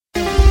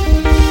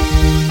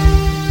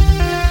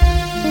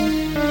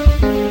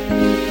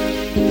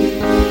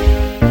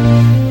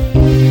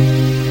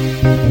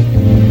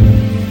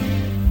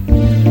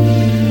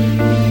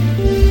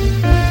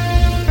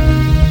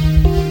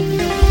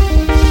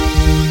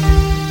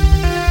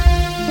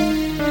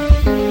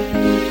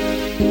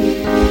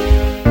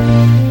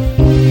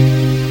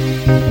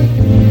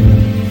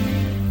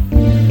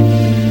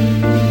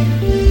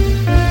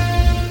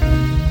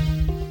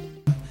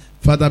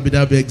Father, be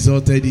thou be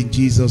exalted in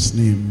Jesus'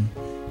 name.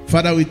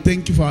 Father, we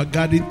thank you for our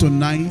gathering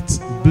tonight.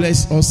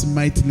 Bless us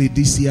mightily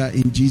this year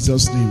in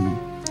Jesus' name.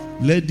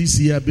 Let this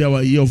year be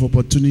our year of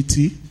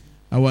opportunity,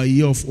 our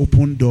year of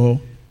open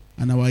door,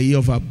 and our year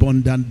of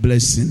abundant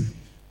blessing.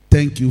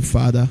 Thank you,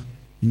 Father.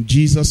 In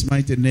Jesus'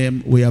 mighty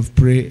name, we have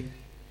prayed.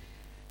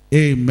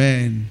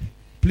 Amen.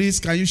 Please,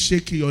 can you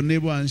shake your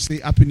neighbor and say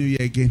Happy New Year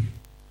again?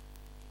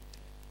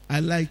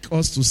 I like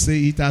us to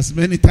say it as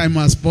many times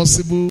as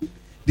possible.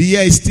 The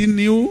year is still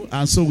new,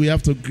 and so we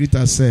have to greet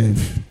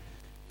ourselves.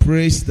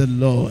 Praise the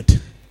Lord.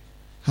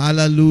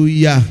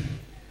 Hallelujah.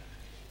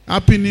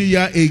 Happy New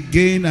Year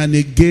again and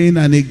again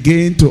and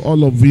again to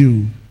all of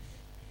you.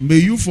 May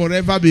you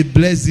forever be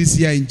blessed this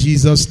year in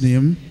Jesus'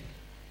 name.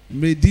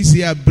 May this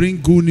year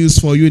bring good news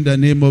for you in the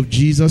name of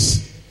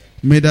Jesus.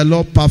 May the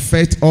Lord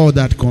perfect all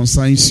that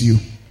concerns you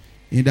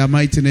in the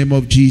mighty name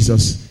of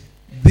Jesus.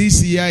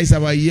 This year is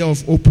our year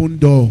of open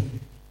door.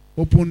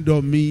 Open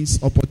door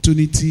means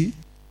opportunity.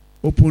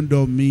 Open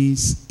door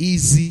means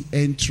easy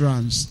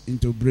entrance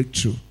into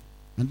breakthrough.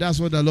 And that's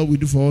what the Lord will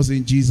do for us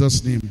in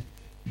Jesus' name.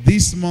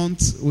 This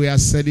month, we are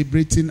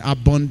celebrating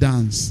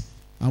abundance.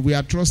 And we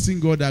are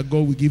trusting God that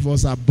God will give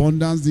us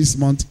abundance this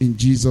month in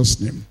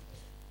Jesus' name.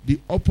 The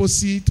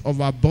opposite of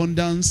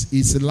abundance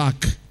is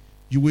lack.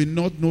 You will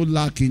not know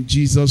lack in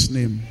Jesus'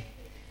 name.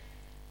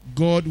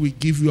 God will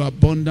give you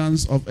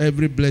abundance of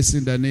every blessing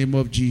in the name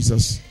of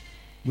Jesus.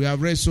 We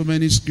have read so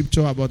many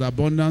scriptures about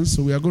abundance,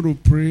 so we are going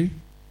to pray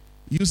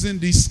using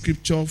this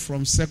scripture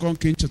from 2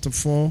 Kings chapter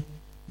 4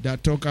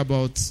 that talk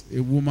about a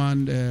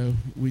woman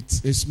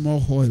with a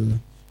small oil.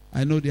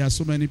 I know there are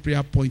so many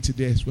prayer points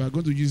there, so we are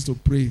going to use to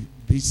pray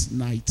this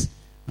night.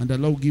 And the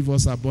Lord will give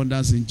us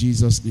abundance in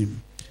Jesus'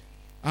 name.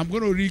 I'm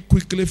going to read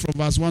quickly from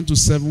verse 1 to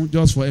 7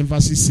 just for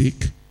emphasis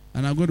sake.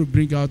 And I'm going to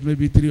bring out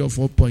maybe 3 or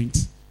 4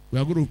 points. We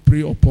are going to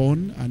pray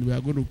upon, and we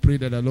are going to pray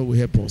that the Lord will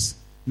help us.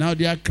 Now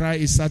there cried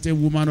a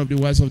certain woman of the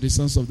wives of the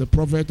sons of the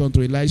prophet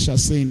unto Elisha,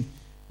 saying,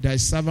 Thy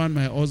servant,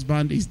 my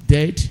husband, is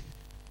dead.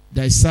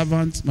 Thy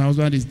servant, my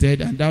husband, is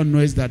dead, and thou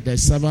knowest that thy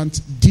servant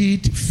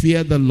did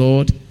fear the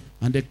Lord,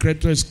 and the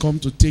creditor is come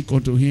to take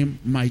unto him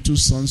my 2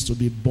 sons to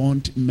be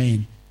bond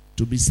men,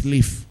 to be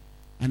slaves.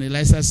 And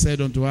Elisha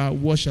said unto her,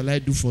 What shall I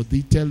do for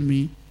thee? Tell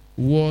me,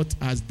 what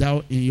hast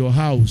thou in your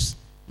house?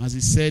 As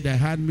he said, Thy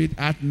handmaid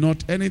hath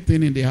not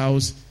anything in the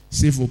house,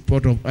 save a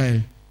pot of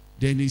oil.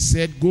 Then he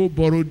said, Go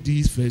borrow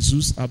these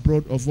vessels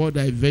abroad of all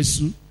thy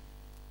vessels,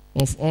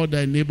 of all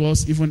thy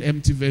neighbors, even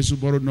empty vessels,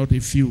 borrow not a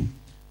few.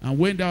 And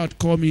when thou art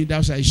come in,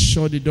 thou shalt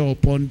shut the door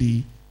upon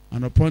thee,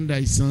 and upon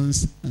thy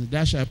sons, and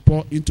thou shalt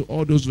pour into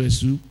all those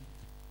vessels,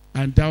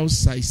 and thou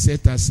shalt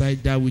set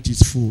aside that which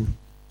is full.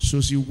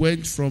 So she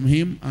went from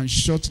him, and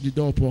shut the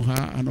door upon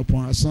her, and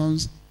upon her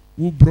sons,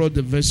 who brought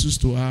the vessels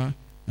to her,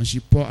 and she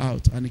poured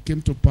out. And it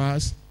came to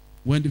pass,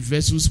 when the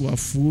vessels were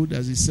full,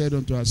 as he said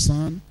unto her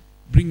son,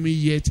 Bring me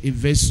yet a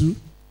vessel.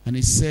 And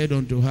he said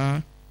unto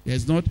her, There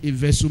is not a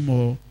vessel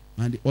more,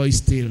 and the oil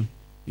still.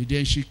 And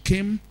then she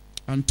came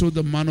and told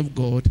the man of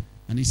God,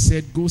 and he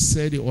said, Go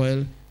sell the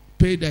oil,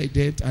 pay thy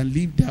debt, and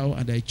leave thou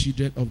and thy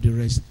children of the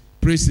rest.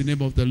 Praise the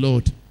name of the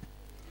Lord.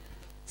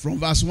 From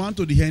verse 1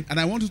 to the end, and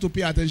I want you to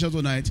pay attention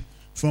tonight,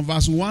 from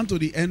verse 1 to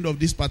the end of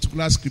this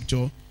particular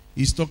scripture,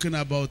 he's talking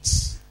about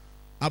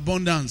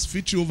abundance,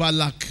 victory over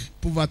lack,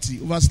 poverty,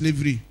 over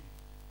slavery.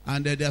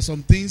 And there are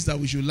some things that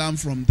we should learn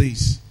from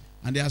this.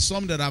 And there are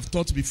some that I've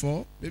taught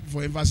before, maybe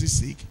for emphasis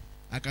sake.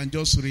 I can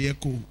just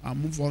re-echo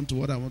and move on to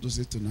what I want to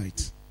say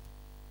tonight.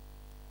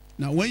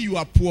 Now, when you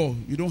are poor,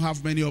 you don't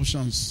have many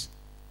options.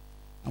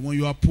 And when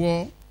you are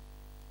poor,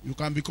 you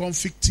can become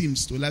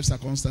victims to life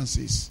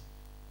circumstances.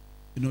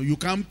 You know, you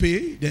can't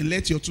pay, then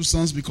let your 2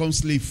 sons become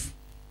slaves.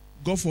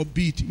 God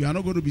forbid, we are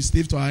not going to be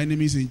slaves to our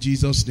enemies in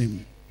Jesus'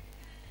 name.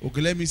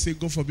 Okay, let me say,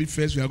 God forbid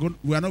first,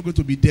 we are not going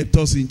to be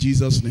debtors in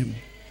Jesus' name.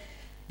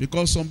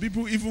 Because some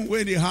people, even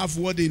when they have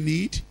what they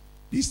need,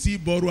 they still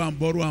borrow and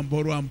borrow and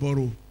borrow and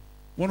borrow.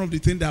 One of the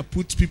things that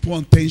puts people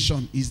on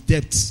tension is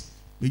debt.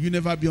 May you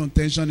never be on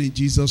tension in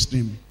Jesus'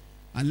 name.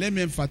 And let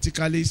me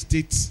emphatically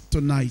state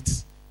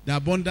tonight, that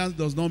abundance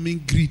does not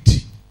mean greed.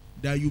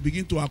 That you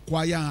begin to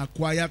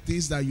acquire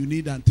things that you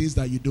need and things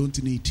that you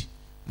don't need.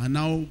 And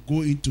now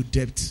go into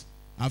debt.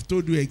 I've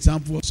told you an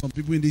example of some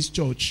people in this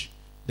church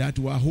that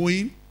were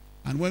owing.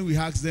 And when we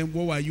asked them,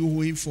 what were you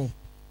owing for?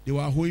 They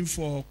were owing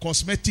for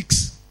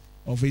cosmetics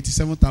of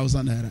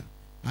 87,000 naira.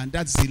 And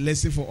that's the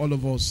lesson for all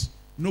of us.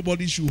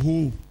 Nobody should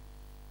owe.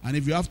 And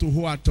if you have to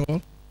owe at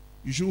all,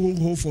 you should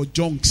owe for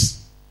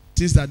junks,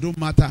 things that don't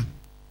matter.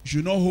 You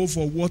should not owe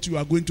for what you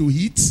are going to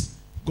eat.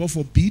 God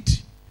forbid.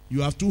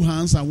 You have 2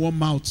 hands and 1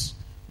 mouth.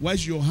 Why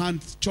should your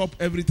hand chop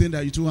everything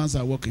that your 2 hands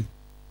are working?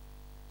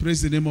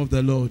 Praise the name of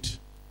the Lord.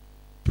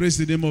 Praise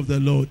the name of the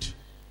Lord.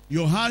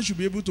 Your hand should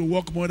be able to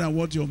work more than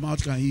what your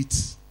mouth can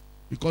eat.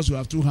 Because you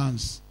have 2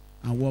 hands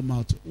and 1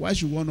 mouth. Why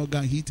should one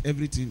organ eat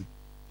everything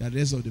that the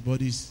rest of the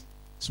body is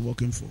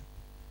working for?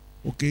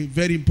 Okay,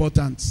 very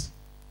important.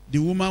 The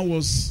woman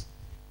was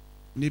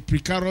in a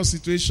precarious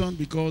situation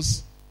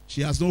because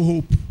she has no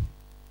hope.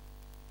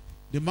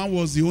 The man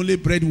was the only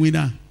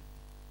breadwinner.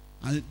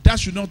 And that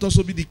should not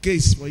also be the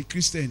case for a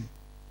Christian.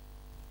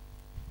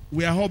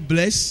 We are all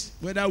blessed,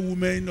 whether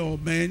women or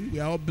men, we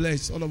are all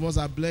blessed. All of us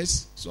are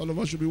blessed, so all of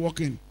us should be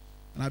working.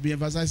 And I've been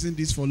emphasizing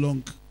this for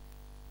long.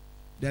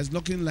 There's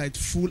nothing like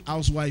full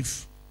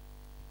housewife.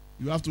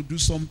 You have to do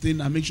something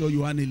and make sure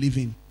you earn a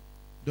living.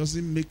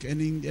 Doesn't make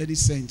any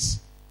sense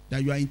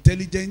that you are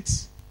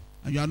intelligent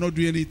and you are not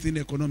doing anything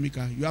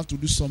economical. You have to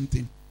do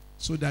something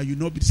so that you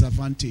not be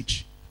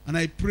disadvantaged. And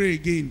I pray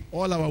again,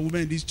 all our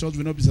women in this church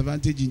will not be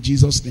disadvantaged in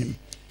Jesus' name.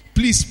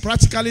 Please,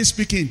 practically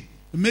speaking,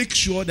 make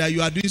sure that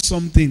you are doing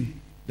something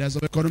that's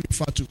of economic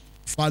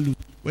value,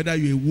 whether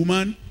you're a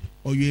woman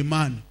or you're a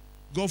man.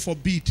 God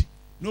forbid,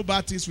 no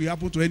bad things will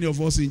happen to any of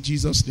us in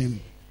Jesus' name.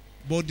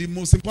 But the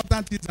most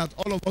important thing is that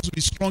all of us will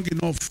be strong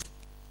enough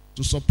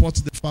to support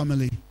the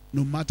family,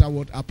 no matter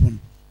what happens.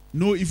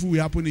 No evil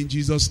will happen in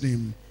Jesus'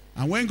 name.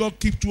 And when God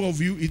keeps two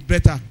of you, it's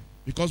better,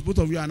 because both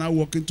of you are now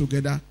working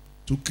together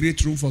to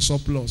create room for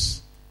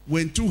surplus.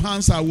 When two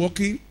hands are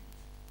working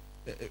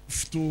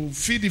to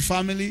feed the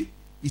family,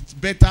 it's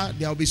better,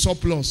 there will be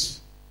surplus.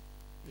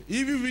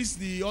 Even if it's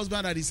the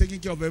husband that is taking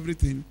care of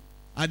everything,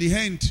 at the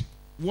end,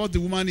 what the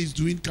woman is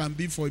doing can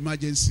be for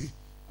emergency.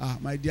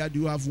 My dear, do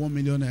you have 1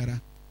 million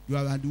naira?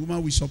 And the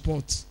woman will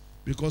support,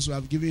 because we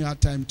have given her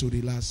time to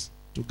relax,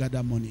 to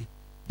gather money.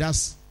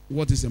 That's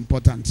what is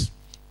important.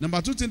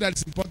 Number two thing that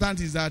is important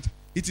is that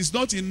it is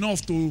not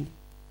enough to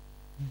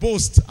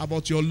boast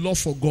about your love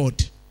for God.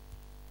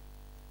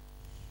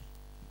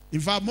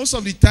 In fact, most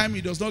of the time,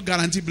 it does not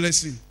guarantee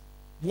blessing.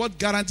 What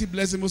guarantees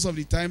blessing most of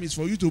the time is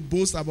for you to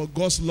boast about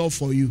God's love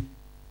for you.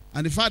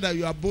 And the fact that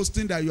you are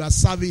boasting that you are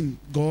serving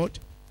God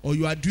or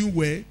you are doing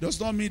well does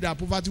not mean that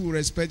poverty will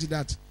respect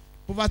that.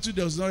 Poverty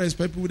does not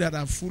respect people that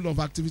are full of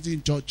activity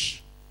in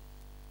church.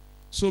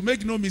 So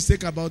make no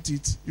mistake about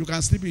it. You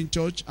can sleep in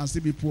church and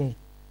still be poor.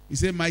 He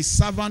said, my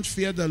servant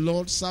feared the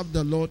Lord, served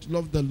the Lord,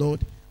 loved the Lord,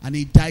 and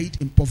he died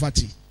in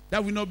poverty.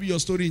 That will not be your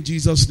story in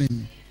Jesus'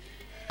 name.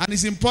 And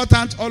it's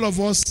important all of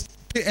us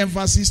pay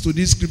emphasis to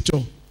this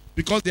scripture,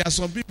 because there are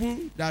some people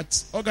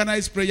that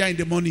organize prayer in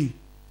the morning.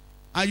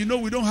 And you know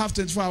we don't have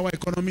 24-hour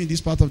economy in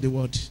this part of the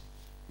world.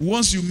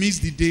 Once you miss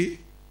the day,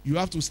 you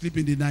have to sleep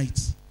in the night.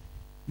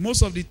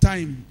 Most of the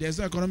time, there's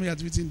no economic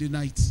activity in the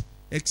night,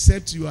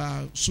 except you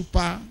are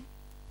super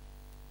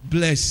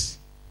blessed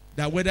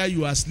that whether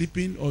you are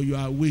sleeping or you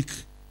are awake,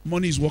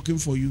 money is working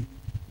for you.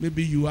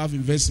 Maybe you have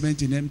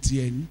investment in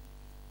MTN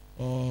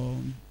or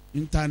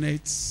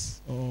internet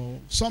or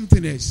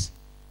something else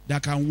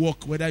that can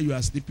work whether you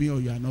are sleeping or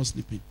you are not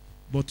sleeping.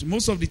 But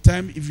most of the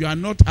time, if you are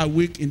not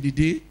awake in the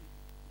day,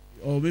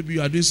 or maybe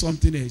you are doing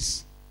something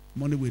else,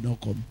 money will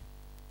not come.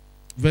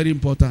 Very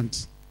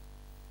important.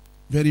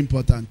 Very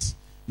important.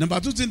 Number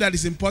two thing that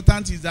is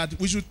important is that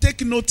we should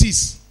take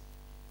notice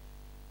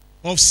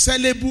of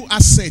sellable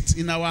assets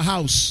in our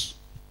house.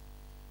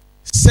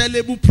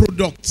 Sellable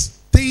products.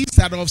 Things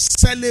that are of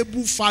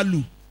sellable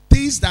value.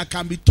 Things that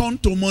can be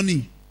turned to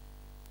money.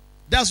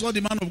 That's what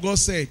the man of God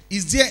said.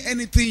 Is there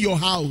anything in your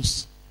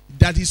house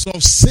that is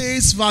of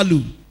sales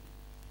value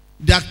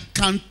that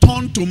can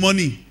turn to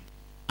money?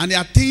 And there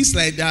are things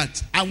like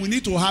that. And we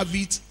need to have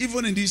it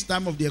even in this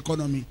time of the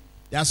economy.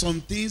 There are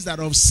some things that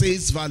are of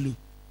sales value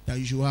that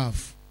you should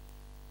have.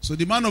 So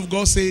the man of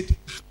God said,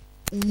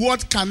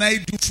 what can I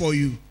do for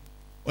you?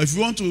 Or if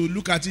you want to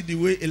look at it the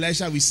way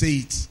Elisha will say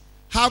it,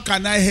 how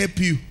can I help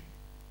you?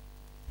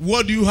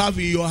 What do you have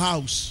in your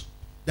house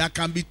that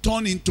can be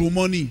turned into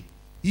money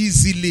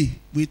easily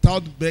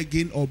without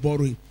begging or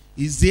borrowing?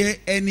 Is there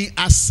any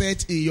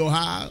asset in your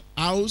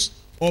house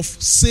of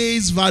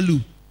sales value?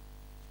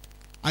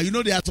 And you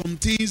know there are some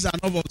things that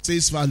are not of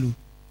sales value.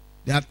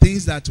 There are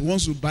things that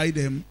once you buy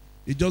them,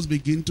 they just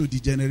begin to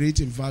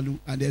degenerate in value,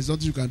 and there's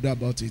nothing you can do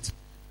about it.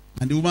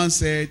 And the woman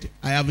said,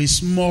 I have a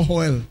small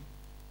oil.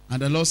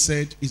 And the Lord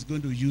said, he's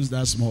going to use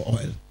that small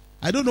oil.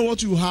 I don't know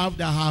what you have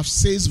that have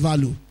sales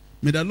value.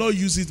 May the Lord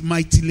use it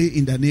mightily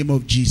in the name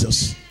of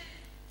Jesus.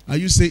 Are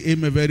you saying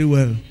amen very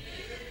well?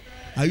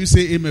 Are you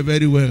saying amen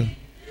very well?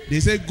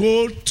 They say,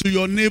 go to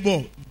your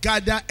neighbor,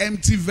 gather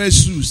empty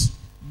vessels,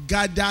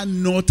 gather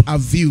not a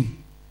few.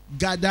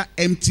 Gather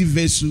empty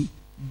vessel,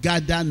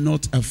 gather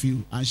not a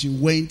few. And she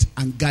went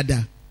and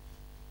gathered.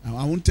 Now,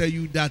 I won't tell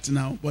you that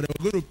now, but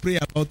I'm going to pray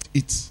about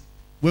it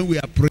when we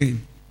are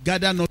praying.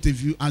 Gather not a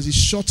few. And she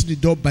shut the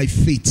door by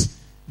faith,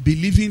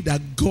 believing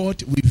that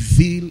God will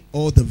fill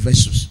all the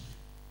vessels.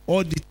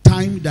 All the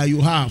time that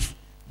you have,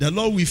 the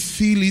Lord will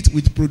fill it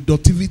with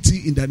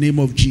productivity in the name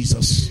of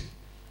Jesus.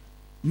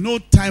 No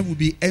time will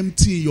be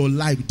empty in your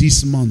life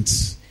this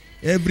month.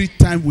 Every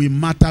time will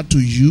matter to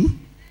you,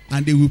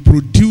 and they will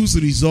produce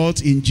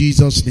results in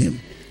Jesus' name.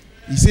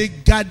 He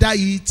said, gather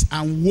it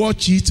and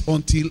watch it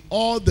until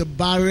all the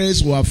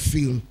barrels were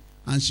filled.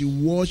 And she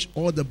watched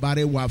all the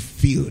barrels were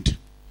filled.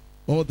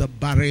 All the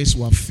barrels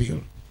were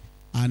filled.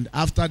 And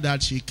after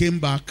that, she came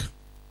back,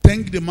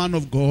 thanked the man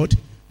of God.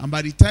 And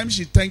by the time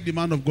she thanked the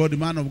man of God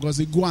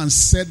said, go and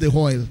set the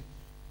oil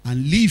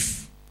and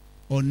live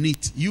on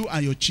it, you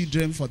and your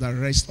children, for the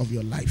rest of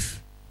your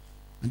life.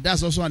 And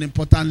that's also an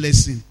important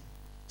lesson.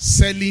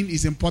 selling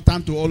is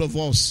important to all of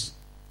us.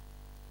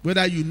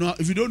 Whether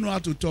if you don't know how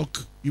to talk,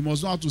 you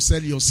must know how to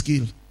sell your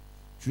skill.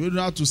 If you don't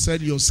know how to sell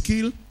your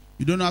skill,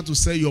 you don't know how to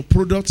sell your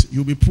product,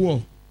 you'll be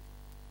poor.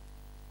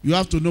 You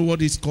have to know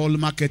what is called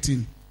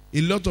marketing.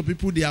 A lot of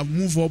people, they have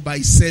moved up by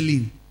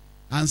selling.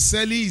 And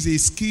selling is a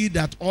skill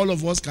that all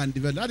of us can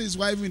develop. That is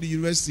why even in the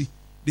university,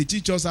 they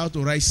teach us how to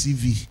write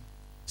CV.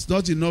 It's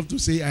not enough to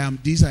say, I am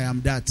this, I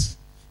am that.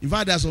 In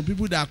fact, there are some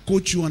people that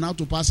coach you on how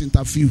to pass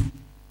interview.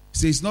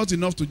 So it's not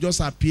enough to just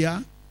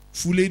appear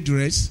fully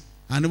dressed.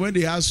 And when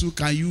they ask you,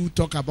 can you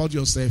talk about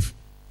yourself?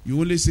 You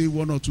only say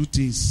one or two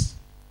things.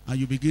 And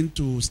you begin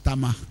to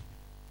stammer.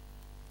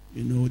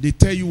 They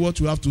tell you what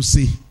you have to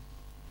say.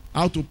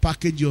 How to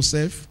package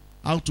yourself.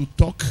 How to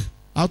talk.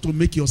 How to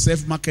make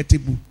yourself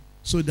marketable.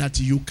 So that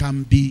you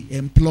can be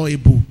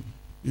employable.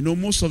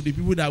 Most of the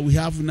people that we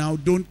have now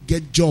don't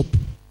get job.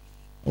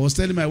 I was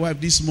telling my wife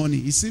this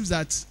morning, it seems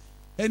that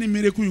any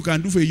miracle you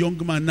can do for a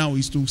young man now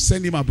is to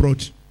send him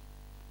abroad.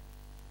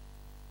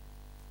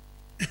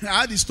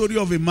 I had the story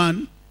of a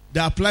man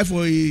that applied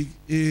for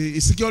a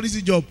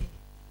security job.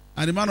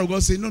 And the man of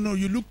God said, no,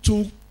 you look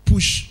too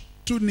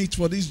neat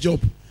for this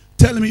job.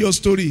 Tell me your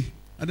story.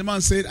 And the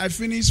man said, I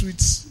finished with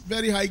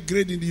very high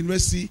grade in the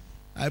university.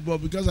 But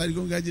because I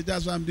didn't get it,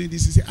 that's why I'm doing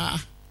this. He said,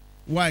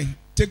 why?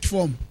 Take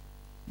form.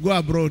 Go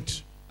abroad.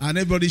 And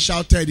everybody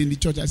shouted in the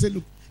church. I said,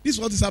 look, this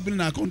is what is happening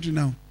in our country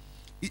now.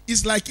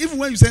 It's like even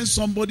when you send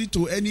somebody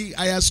to any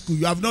higher school,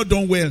 you have not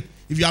done well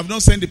if you have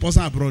not sent the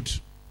person abroad.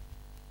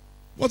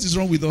 What is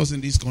wrong with us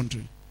in this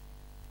country?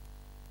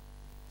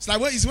 It's like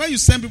when you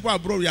send people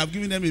abroad, you have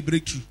given them a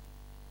breakthrough.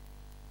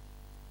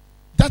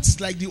 That's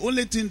like the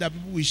only thing that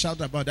people will shout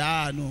about.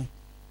 No.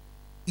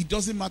 It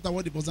doesn't matter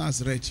what the person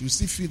has read. You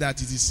still feel that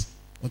it is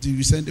until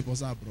you send the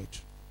person abroad.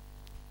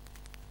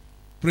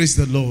 Praise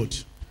the Lord.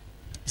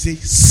 Say,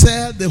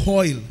 sell the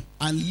oil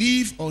and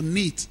live on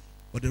it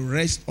for the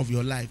rest of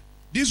your life.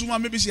 This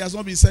woman, maybe she has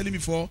not been selling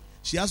before.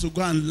 She has to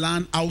go and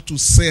learn how to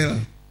sell.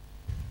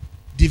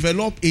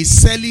 Develop a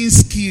selling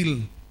skill.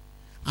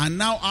 And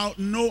now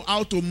know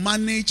how to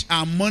manage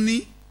her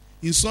money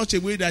in such a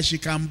way that she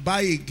can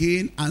buy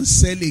again and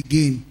sell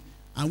again.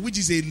 And which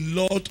is a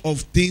lot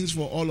of things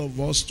for all of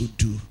us to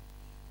do.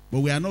 But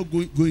we are not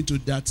going to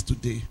that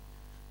today.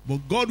 But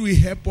God will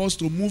help us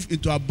to move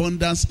into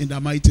abundance in the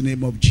mighty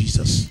name of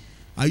Jesus.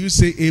 Are you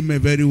saying amen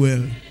very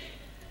well?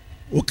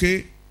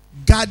 Okay.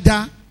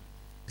 Gather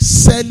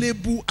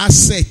sellable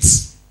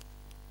assets.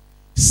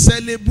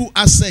 Sellable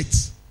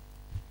assets.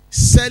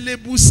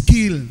 Sellable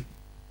skill.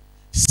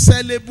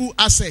 Sellable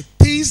asset.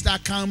 Things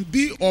that can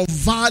be of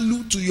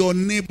value to your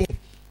neighbor.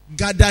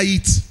 Gather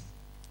it.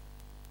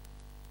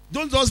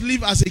 Don't just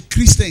live as a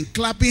Christian,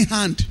 clapping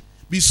hand.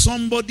 Be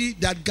somebody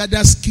that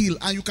gathers skill.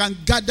 And you can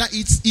gather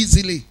it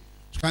easily.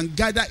 You can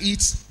gather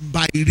it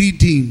by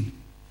reading.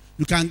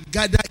 You can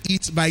gather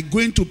it by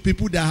going to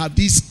people that have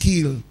this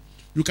skill.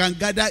 You can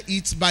gather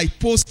it by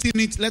posting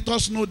it. Let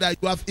us know that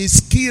you have a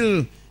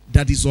skill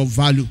that is of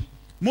value.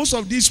 Most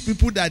of these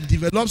people that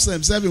develop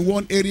themselves in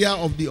one area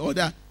or the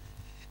other,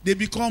 they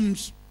become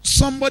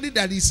somebody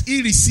that is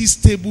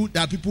irresistible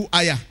that people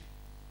hire.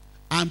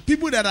 And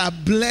people that are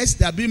blessed,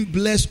 they are being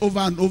blessed over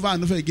and over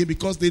and over again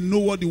because they know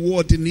what the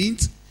world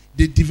needs.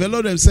 They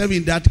develop themselves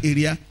in that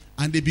area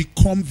and they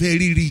become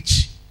very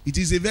rich. It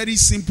is a very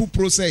simple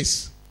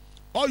process.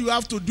 All you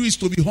have to do is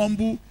to be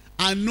humble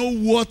and know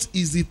what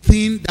is the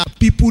thing that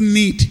people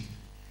need.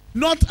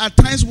 Not at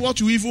times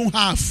what you even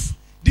have.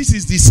 This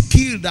is the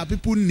skill that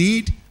people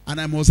need and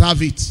I must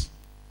have it.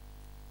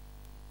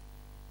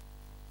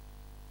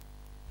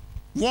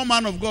 One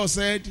man of God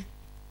said,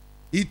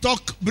 he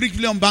talked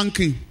briefly on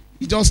banking.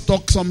 He just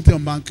talked something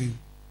on banking.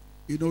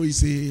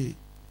 He's a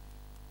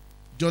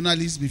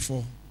journalist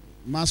before,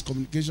 mass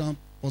communication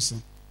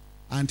person.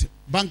 And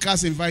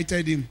bankers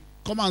invited him,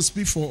 come and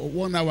speak for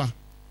 1 hour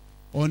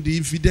on the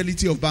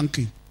infidelity of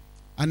banking.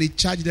 And he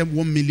charged them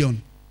 1 million.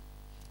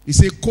 He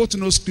said, quote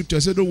no scripture. I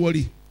said, don't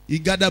worry. He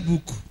gathered a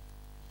book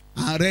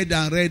and read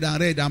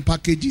and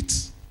packaged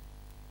it.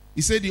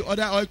 He said the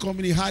other oil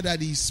company heard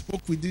that he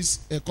spoke with this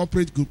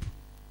corporate group.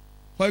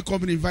 Oil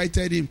company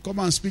invited him, come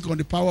and speak on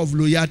the power of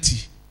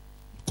loyalty.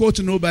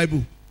 Quote no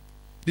Bible.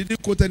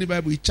 Didn't quote any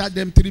Bible. He charged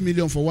them 3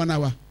 million for 1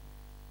 hour.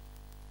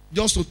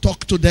 Just to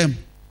talk to them.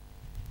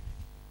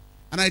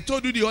 And I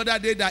told you the other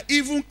day that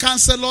even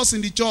counselors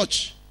in the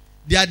church,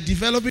 they are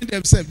developing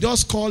themselves.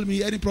 Just call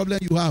me any problem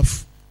you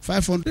have.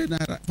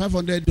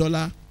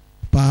 $500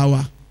 per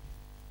hour.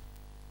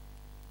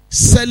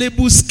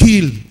 Sellable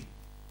skill.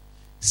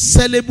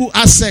 Sellable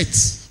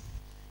assets.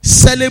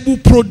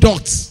 Sellable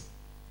products.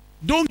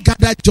 Don't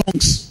gather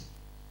junks.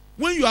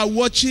 When you are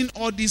watching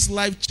all these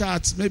live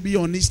chats, maybe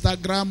on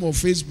Instagram or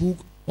Facebook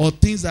or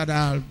things that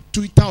are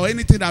Twitter or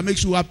anything that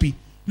makes you happy,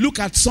 look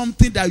at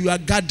something that you are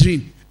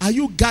gathering. Are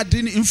you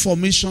gathering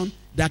information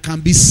that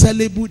can be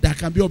sellable, that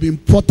can be of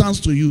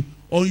importance to you,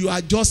 or you are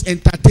just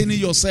entertaining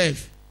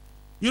yourself?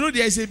 There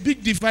is a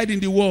big divide in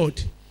the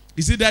world.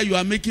 Is it that you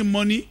are making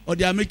money or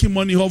they are making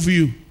money off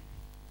you?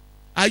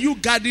 Are you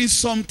gathering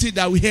something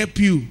that will help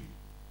you?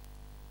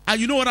 And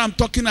you know what I'm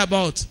talking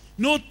about.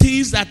 Know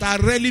things that are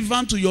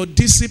relevant to your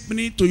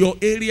discipline, to your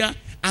area,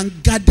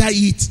 and gather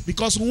it.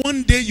 Because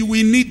one day you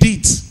will need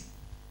it.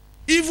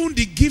 Even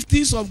the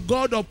giftings of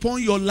God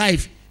upon your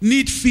life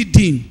need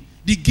feeding.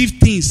 The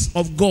giftings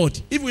of God.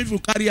 Even if you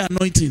carry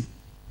anointing.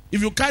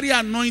 If you carry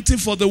anointing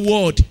for the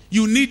word,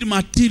 you need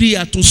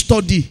material to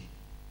study.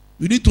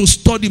 You need to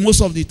study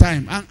most of the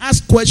time. And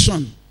ask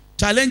questions.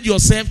 Challenge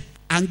yourself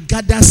and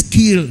gather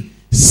skill.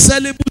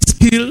 Sellable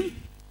skill.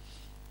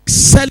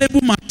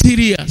 Sellable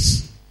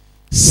materials.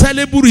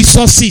 Sellable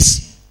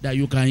resources that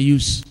you can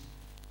use.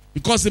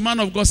 Because the man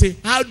of God say,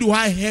 how do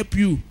I help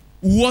you?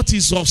 What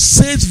is of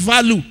sales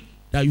value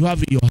that you have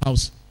in your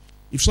house?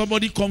 If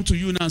somebody come to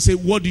you now and say,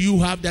 what do you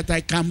have that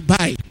I can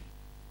buy?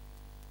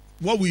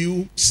 What will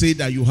you say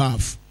that you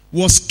have?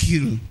 What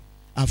skill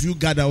have you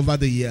gathered over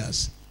the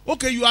years?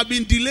 Okay, you have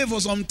been delayed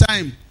for some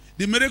time.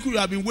 The miracle you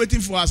have been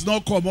waiting for has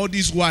not come. All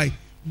this why?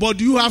 But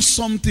do you have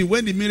something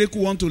when the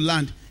miracle want to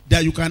land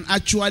that you can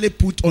actually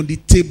put on the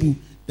table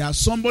that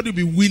somebody will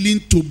be willing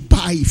to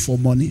buy for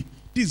money?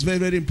 This is very,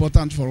 very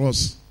important for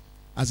us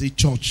as a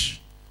church.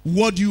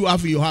 What do you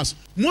have in your house?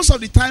 Most of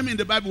the time in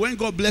the Bible, when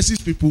God blesses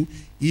people,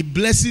 he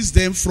blesses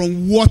them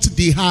from what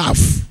they have.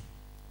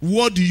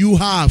 What do you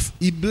have?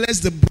 He bless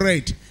the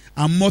bread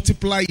and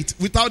multiply it.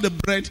 Without the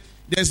bread,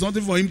 there's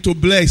nothing for him to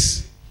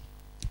bless.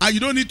 And you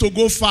don't need to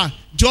go far.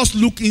 Just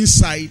look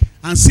inside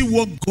and see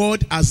what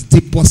God has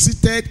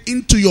deposited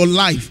into your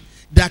life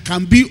that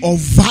can be of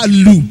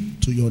value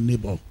to your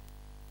neighbor.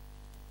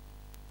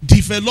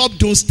 Develop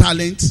those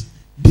talents.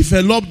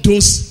 Develop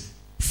those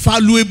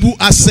valuable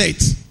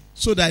assets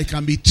so that it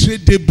can be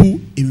tradable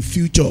in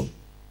future.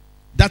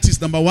 That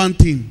is number one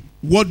thing.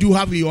 What do you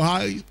have in your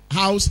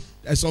house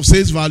that's of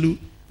sales value?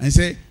 And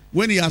say,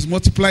 when he has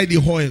multiplied the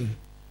oil,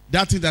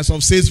 that thing that's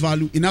of sales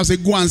value, he now say,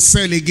 go and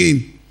sell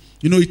again.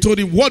 You know, he told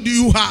him, what do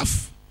you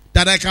have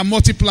that I can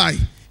multiply?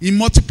 He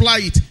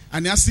multiplied it,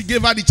 and he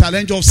gave her the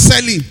challenge of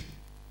selling.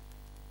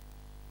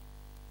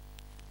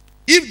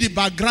 If the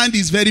background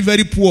is very,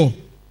 very poor,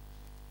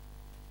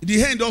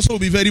 the end also will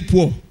be very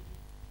poor.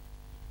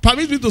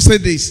 Permit me to say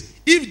this.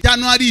 If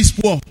January is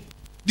poor,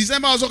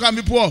 December also can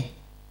be poor.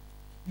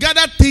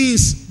 Gather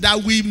things that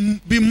will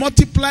be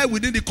multiplied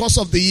within the course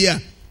of the year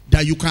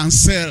that you can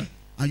sell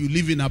and you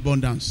live in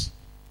abundance.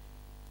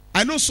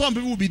 I know some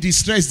people will be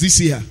distressed this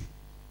year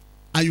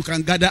and you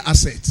can gather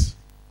assets.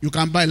 You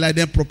can buy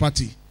landed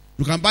property.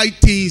 You can buy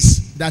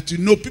things that you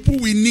know people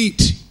will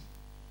need.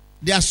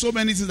 There are so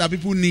many things that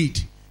people need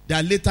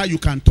that later you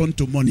can turn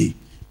to money.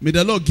 May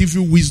the Lord give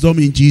you wisdom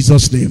in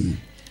Jesus' name.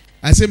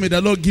 I say, may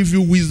the Lord give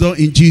you wisdom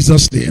in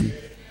Jesus' name.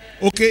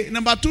 Okay,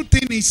 number two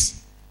thing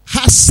is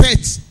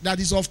assets that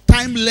is of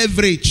time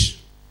leverage.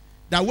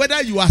 That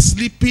whether you are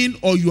sleeping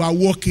or you are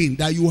working,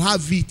 that you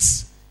have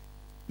it.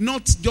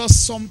 Not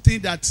just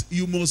something that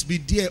you must be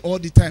there all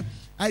the time.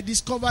 I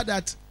discovered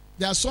that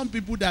there are some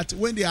people that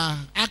when they are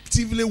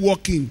actively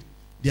working,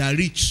 they are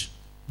rich.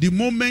 The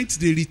moment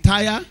they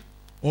retire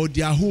or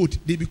they are old,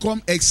 they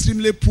become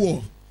extremely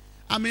poor.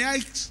 I mean, I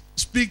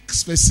speak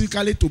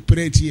specifically to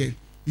parents here.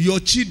 Your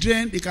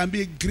children, they can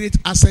be a great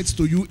asset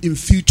to you in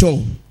future.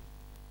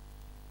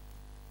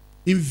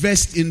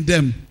 Invest in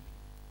them.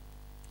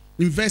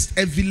 Invest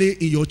heavily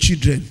in your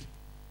children.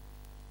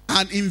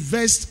 And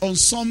invest on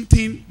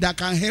something that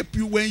can help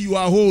you when you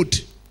are old.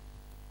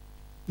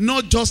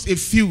 Not just a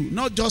few.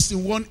 Not just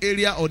in one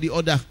area or the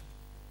other.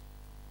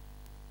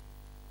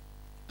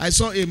 I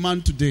saw a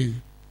man today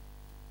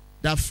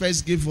that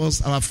first gave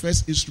us our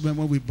first instrument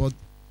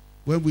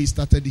when we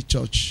started the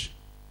church.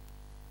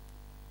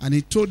 And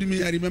he told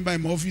me, I remember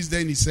in my office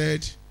then, he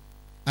said,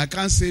 I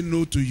can't say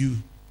no to you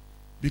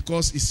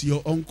because it's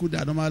your uncle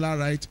that normally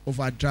write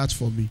overdraft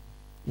for me.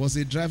 Was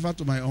a driver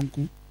to my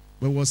uncle,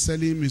 but was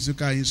selling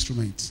musical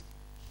instruments.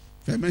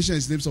 If I mention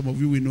his name, some of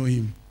you will know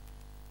him.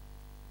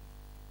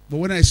 But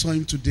when I saw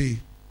him today,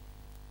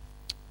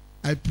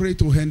 I prayed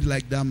to hand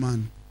like that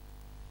man.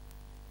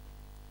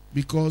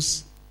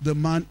 Because the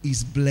man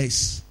is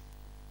blessed.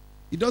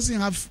 He doesn't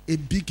have a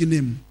big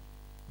name,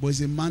 but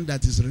he's a man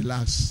that is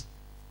relaxed.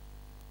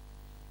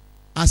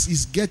 As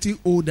he's getting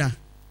older,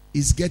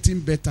 he's getting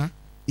better,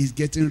 he's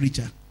getting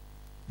richer.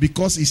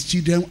 Because his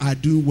children are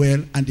doing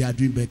well and they are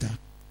doing better.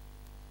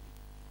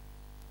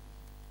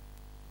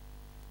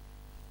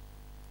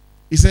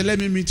 He said, let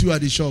me meet you at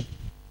the shop.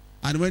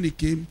 And when he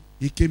came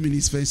in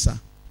his fencer.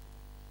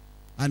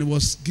 And he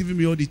was giving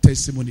me all the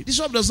testimony. The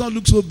shop does not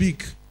look so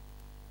big.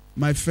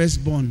 My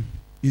firstborn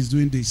is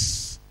doing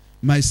this.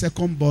 My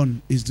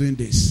secondborn is doing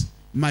this.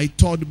 My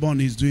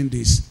thirdborn is doing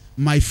this.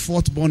 My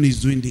fourthborn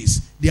is doing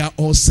this. They are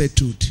all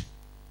settled.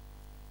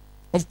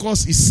 Of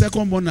course, his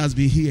secondborn has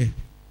been here.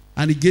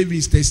 And he gave me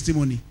his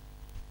testimony.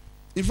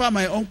 In fact,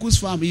 my uncle's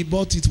farm, he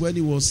bought it when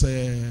he was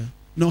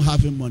not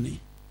having money.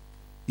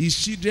 His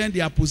children,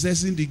 they are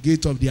possessing the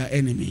gate of their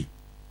enemy.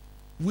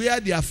 Where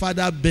their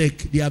father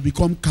begged, they have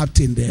become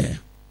captain there.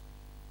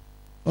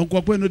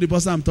 Uncle Kwe know the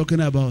person I'm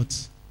talking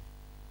about.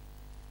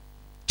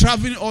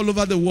 Traveling all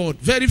over the world.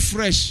 Very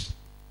fresh.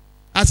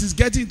 As he's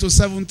getting to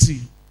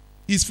 70,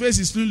 His face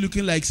is still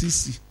looking like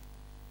 60.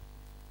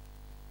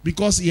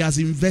 Because he has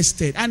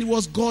invested. And it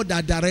was God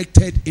that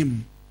directed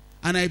him.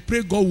 And I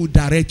pray God will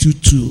direct you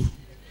too.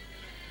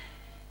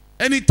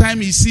 Anytime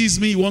he sees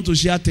me, he wants to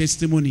share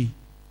testimony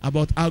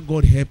about how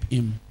God helped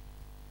him.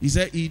 He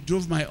said he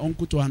drove my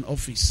uncle to an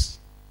office.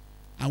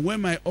 And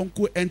when my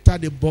uncle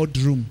entered the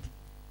boardroom,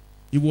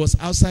 he was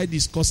outside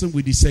discussing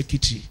with the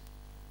secretary.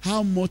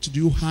 How much do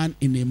you earn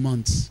in a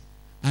month?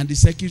 And the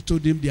secretary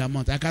told him the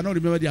amount. I cannot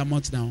remember the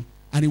amount now.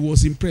 And he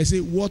was impressed. He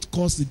said, what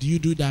course did you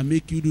do that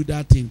make you do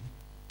that thing?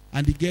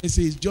 And the guy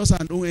says, just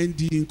an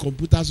OND in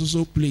computer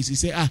social place. He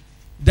said,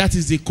 that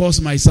is the course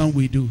my son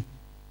will do.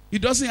 He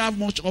doesn't have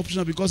much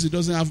option because he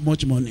doesn't have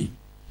much money.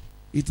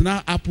 It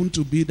now happened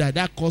to be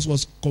that course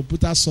was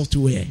computer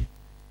software.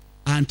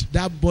 And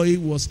that boy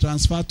was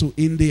transferred to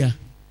India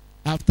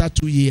after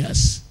 2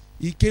 years.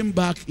 He came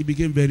back, he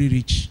became very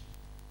rich.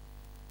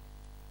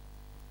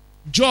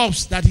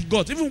 Jobs that he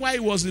got, even while he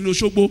was in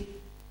Osogbo,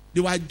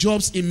 there were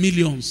jobs in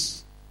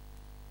millions.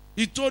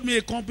 He told me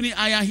a company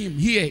hired him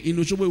here in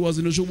Osogbo. He was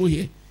in Osogbo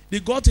here. They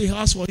got a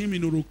house for him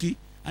in Oroki,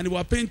 and they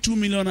were paying 2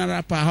 million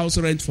naira per house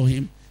rent for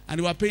him. And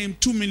they were paying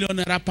 2 million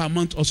naira per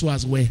month also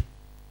as well.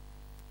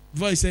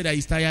 Before he said that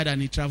he's tired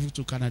and he traveled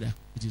to Canada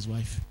with his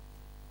wife.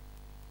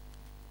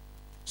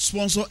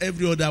 Sponsor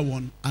every other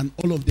one, and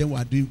all of them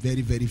were doing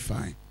very, very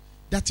fine.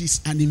 That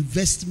is an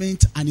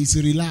investment and it's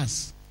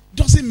relaxed.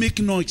 Doesn't make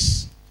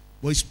noise,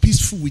 but it's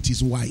peaceful with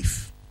his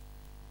wife.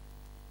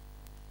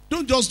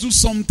 Don't just do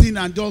something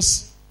and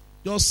just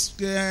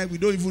we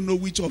don't even know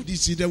which of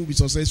these children will be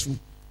successful.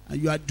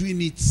 And you are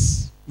doing it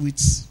with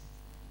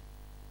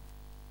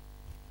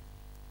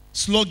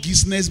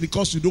sluggishness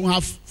because you don't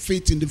have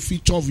faith in the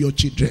future of your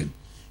children.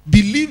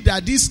 Believe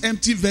that this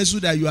empty vessel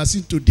that you are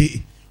seeing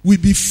today will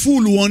be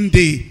full one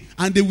day,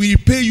 and they will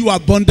repay you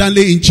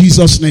abundantly in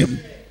Jesus' name.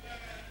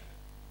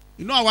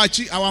 You know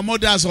our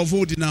mothers of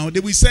old now, they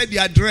will say the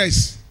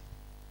address.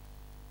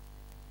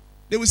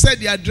 They will say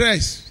the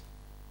address.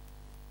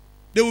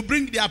 They will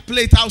bring their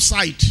plate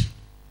outside.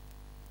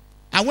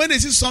 And when they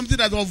see something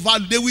that of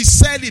value, they will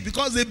sell it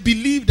because they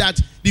believe that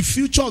the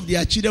future of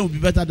their children will be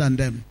better than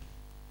them.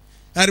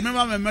 I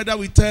remember my mother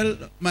would tell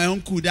my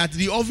uncle that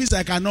the office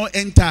I cannot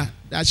enter,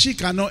 that she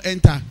cannot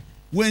enter.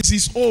 When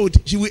she's old,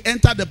 she will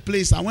enter the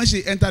place. And when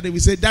she entered, they will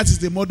say, that is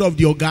the mother of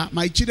the Oga.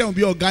 My children will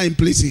be Oga in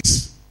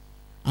places.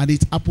 And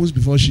it happens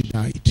before she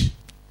died.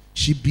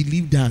 She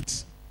believed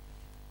that.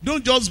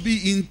 Don't just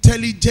be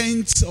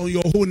intelligent on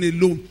your own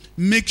alone.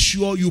 Make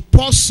sure you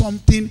pour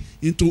something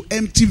into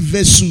empty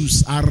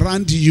vessels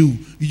around you.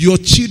 Your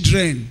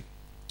children.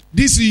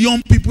 These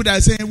young people that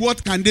are saying,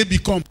 what can they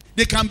become?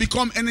 They can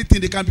become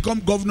anything. They can become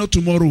governor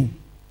tomorrow.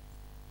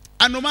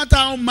 And no matter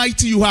how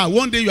mighty you are,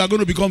 one day you are going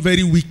to become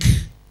very weak.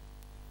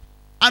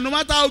 And no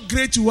matter how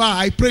great you are,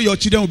 I pray your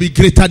children will be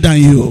greater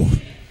than you.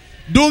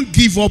 Don't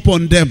give up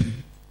on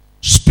them.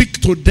 Speak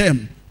to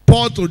them.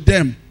 Pour to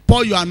them.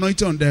 Pour your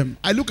anointing on them.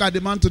 I look at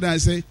the man today and I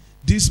say,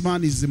 this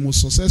man is the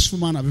most successful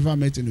man I've ever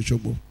met in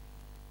Osogbo.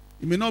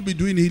 He may not be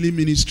doing healing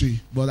ministry,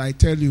 but I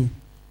tell you,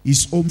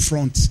 his home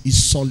front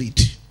is solid.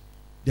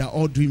 They are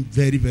all doing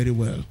very, very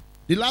well.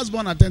 The last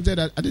one attended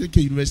at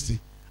Adetunji University,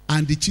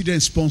 and the children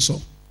sponsor.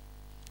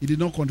 He did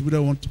not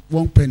contribute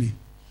one penny.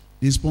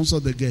 They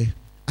sponsored the girl.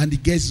 And the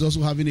girl is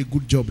also having a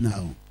good job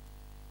now.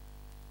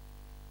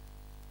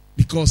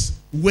 Because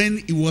when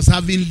he was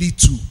having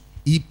little,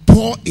 he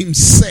poured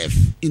himself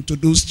into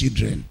those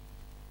children.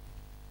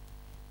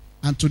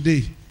 And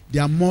today, they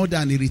are more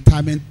than a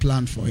retirement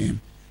plan for him.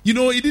 You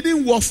know, he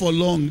didn't work for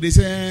long. They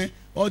say,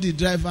 all the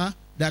driver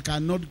that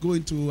cannot go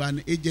into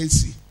an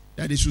agency,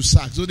 that they should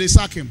sack. So they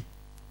sack him.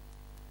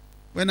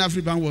 When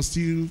Afribank was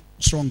still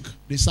strong,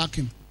 they sack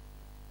him.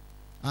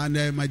 And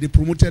they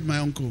promoted my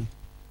uncle.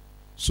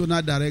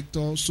 Sona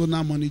director,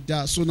 Sona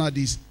manager, Sona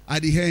this.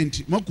 At the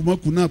end,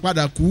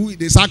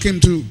 they sack him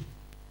too.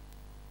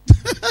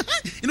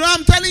 You know,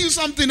 I'm telling you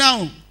something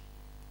now.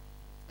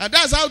 And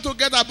that's how to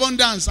get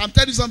abundance. I'm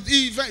telling you something.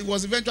 He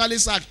was eventually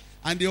sacked.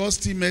 And they all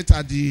still met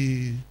at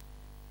the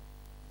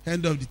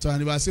end of the tour.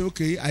 And they will say,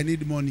 okay, I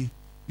need money.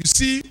 You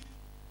see,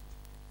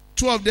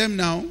 two of them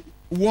now.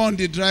 One,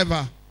 the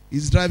driver,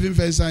 is driving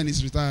Fencer in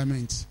his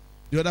retirement.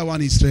 The other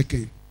one is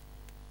trekking.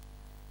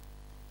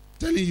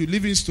 Telling you,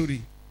 living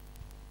story.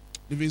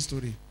 Living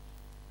story.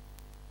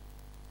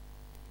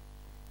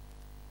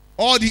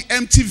 All the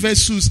empty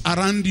vessels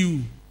around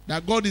you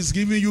that God is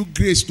giving you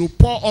grace to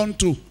pour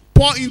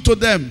into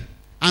them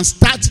and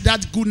start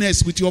that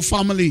goodness with your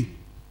family,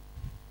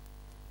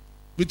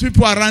 with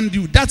people around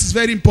you. That is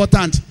very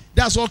important.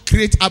 That's what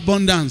creates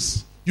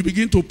abundance. You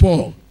begin to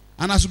pour.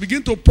 And as you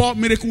begin to pour,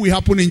 miracle will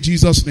happen in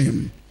Jesus'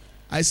 name.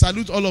 I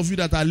salute all of you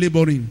that are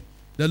laboring.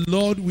 The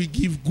Lord will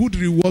give good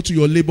reward to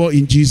your labor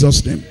in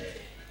Jesus' name.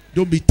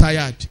 Don't be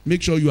tired.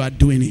 Make sure you are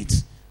doing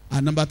it.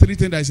 And number 3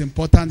 thing that is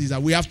important is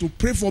that we have to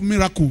pray for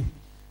miracle.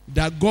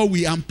 That God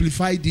will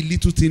amplify the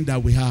little thing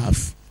that we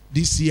have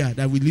this year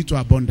that will lead to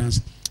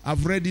abundance.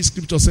 I've read this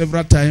scripture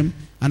several times.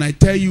 And I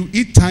tell you,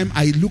 each time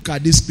I look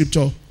at this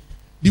scripture,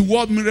 the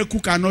word miracle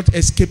cannot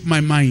escape my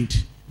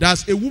mind.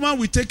 that a woman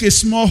will take a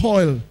small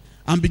oil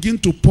and begin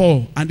to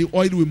pour, and the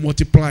oil will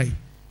multiply.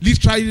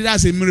 Literally,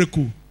 that's a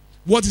miracle.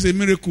 What is a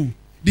miracle?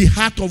 The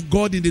heart of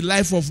God in the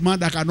life of man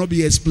that cannot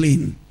be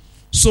explained.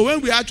 So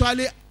when we are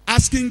actually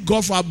asking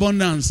God for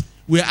abundance,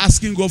 we are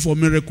asking God for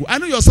miracle. I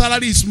know your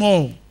salary is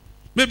small.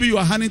 Maybe you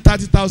are earning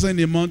 30,000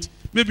 a month.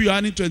 Maybe you are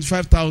earning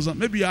 25,000.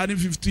 Maybe you are earning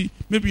 50.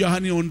 Maybe you are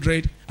earning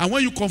 100. And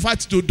when you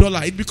convert it to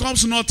dollar, it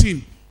becomes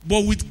nothing.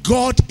 But with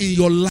God in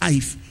your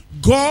life,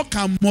 God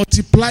can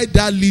multiply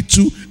that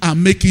little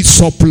and make it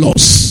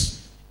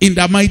surplus. In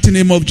the mighty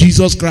name of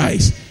Jesus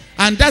Christ.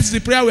 And that's the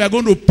prayer we are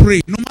going to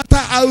pray. No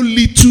matter how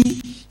little,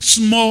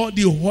 small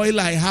the oil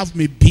I have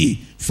may be,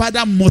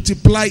 Father,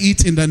 multiply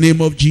it in the name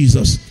of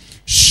Jesus.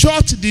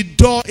 Shut the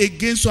door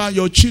against you and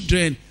your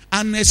children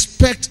and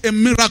expect a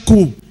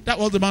miracle. That's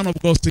what the man of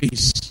God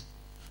says.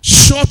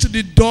 Shut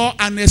the door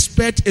and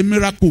expect a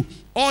miracle.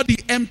 All the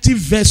empty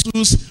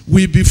vessels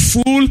will be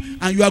full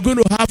and you are going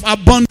to have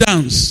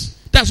abundance.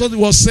 That's what he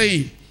was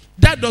saying.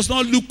 That does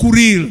not look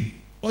real.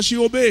 But she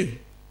obeyed.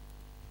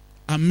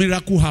 A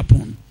miracle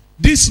happened.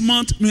 This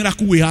month,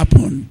 miracle will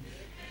happen.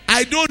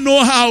 I don't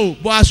know how,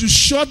 but as you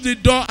shut the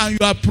door and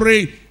you are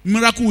praying,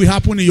 miracle will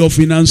happen in your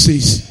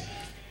finances.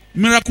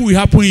 Miracle will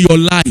happen in your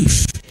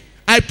life.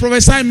 I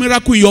prophesy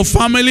miracle in your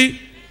family.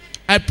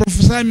 I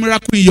prophesy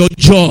miracle in your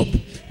job.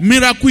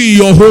 Miracle in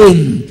your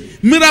home.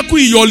 Miracle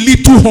in your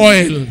little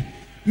oil.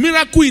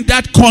 Miracle in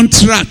that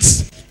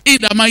contract. In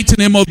the mighty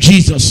name of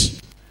Jesus.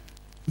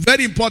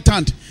 Very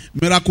important.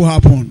 Miracle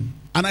happen.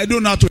 And I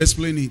don't know how to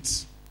explain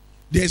it.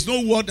 There's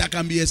no word that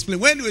can be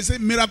explained. When we say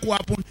miracle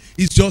happen,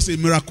 it's just a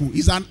miracle.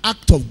 It's an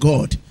act of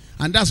God.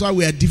 And that's why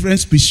we are different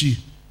species.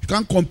 You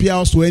can't compare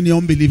us to any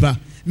unbeliever.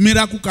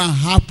 Miracle can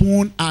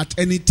happen at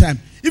any time.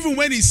 Even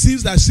when it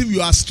seems as if you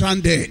are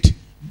stranded,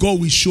 God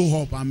will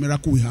show up and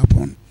miracle will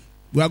happen.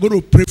 We are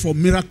going to pray for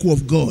miracle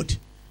of God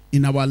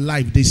in our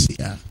life this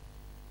year.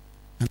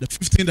 And the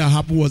fifth thing that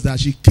happened was that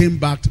she came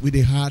back with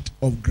a heart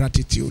of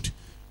gratitude.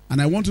 And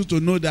I want you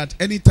to know that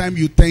anytime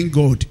you thank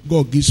God,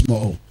 God gives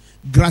more.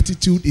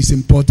 Gratitude is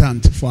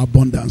important for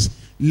abundance.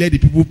 Let the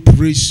people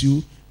praise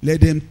you. Let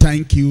them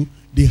thank you.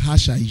 The heart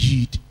shall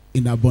yield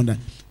in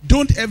abundance.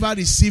 Don't ever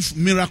receive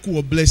miracle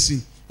or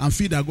blessing and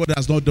feel that God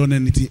has not done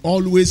anything.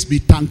 Always be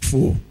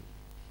thankful.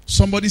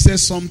 Somebody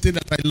says something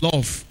that I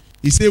love.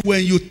 He said,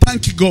 when you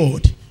thank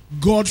God,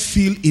 God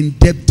feel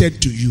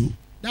indebted to you.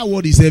 That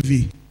word is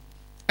heavy.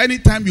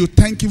 Anytime you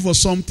thank Him for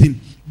something,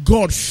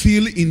 God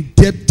feel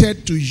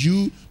indebted to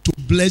you to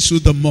bless you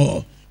the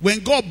more. When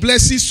God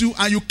blesses you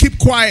and you keep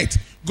quiet,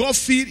 God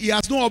feel He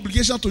has no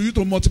obligation to you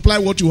to multiply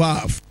what you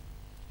have.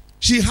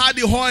 She had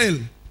the oil.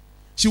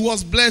 She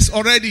was blessed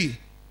already.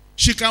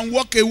 She can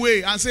walk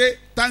away and say,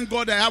 thank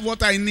God I have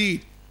what I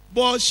need.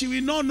 But she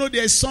will not know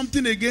there is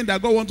something again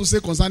that God wants to say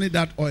concerning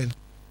that oil.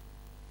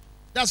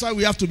 That's why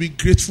we have to be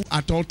grateful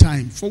at all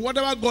times for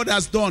whatever God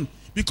has done.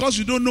 Because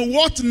you don't know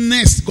what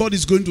next God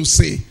is going to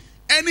say.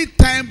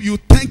 Anytime you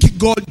thank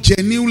God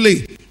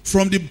genuinely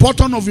from the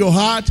bottom of your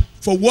heart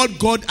for what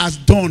God has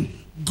done,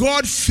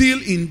 God feel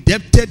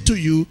indebted to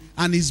you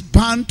and is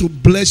bound to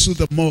bless you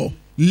the more.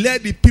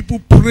 Let the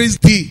people praise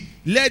thee.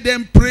 Let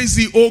them praise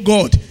thee, O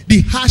God.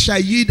 The heart shall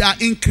yield our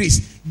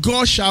increase.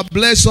 God shall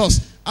bless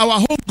us. Our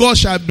home God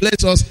shall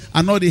bless us,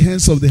 and all the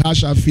hands of the heart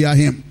shall fear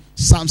Him.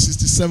 Psalm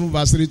 67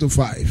 verse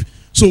 3-5.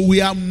 So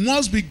we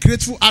must be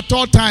grateful at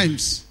all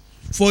times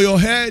for your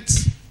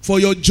health,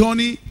 for your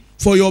journey,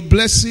 for your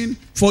blessing,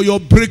 for your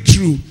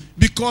breakthrough.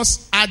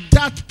 Because at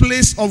that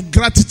place of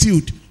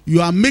gratitude,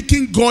 you are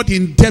making God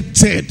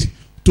indebted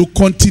to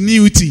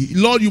continuity.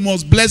 Lord, you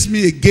must bless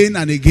me again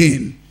and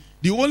again.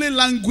 The only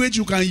language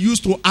you can use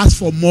to ask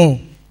for more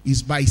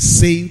is by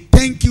saying,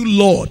 thank you,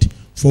 Lord,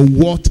 for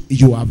what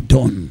you have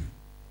done.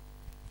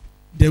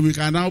 Then we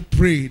can now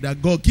pray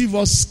that God give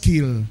us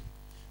skill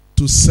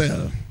to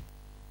sell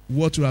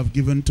what you have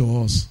given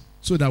to us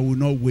so that we will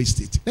not waste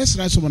it. Let's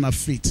rise up on our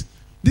feet.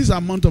 This is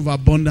a month of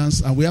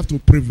abundance and we have to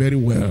pray very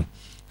well.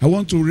 I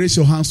want to raise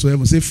your hands to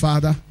heaven and say,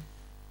 Father,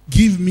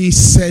 give me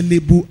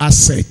sellable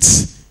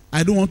assets.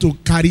 I don't want to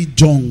carry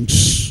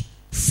junks.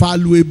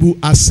 Valuable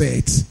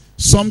assets.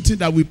 Something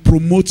that will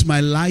promote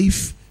my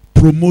life,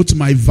 promote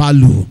my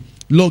value.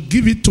 Lord,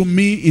 give it to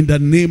me in the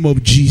name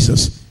of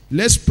Jesus.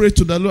 Let's pray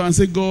to the Lord and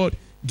say, God,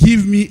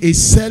 give me a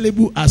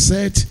sellable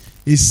asset,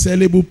 a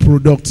sellable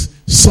product,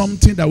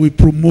 something that will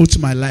promote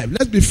my life.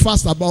 Let's be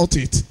fast about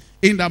it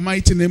in the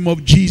mighty name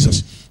of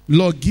Jesus.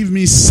 Lord, give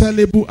me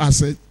sellable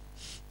asset,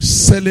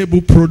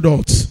 sellable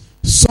product,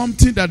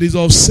 something that is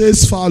of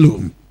sales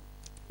value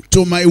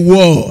to my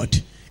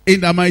word in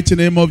the mighty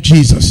name of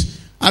Jesus.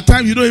 At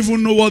times you don't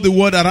even know what the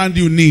world around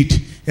you need,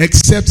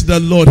 except the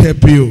Lord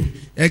help you,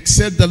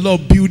 except the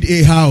Lord build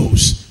a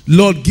house.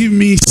 Lord, give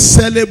me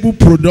sellable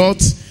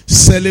products,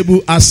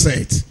 sellable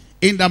assets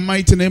in the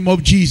mighty name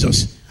of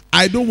Jesus.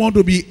 I don't want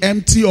to be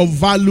empty of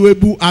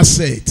valuable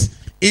assets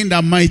in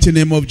the mighty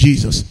name of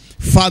Jesus.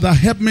 Father,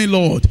 help me,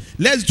 Lord.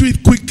 Let's do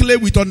it quickly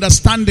with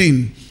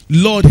understanding.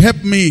 Lord,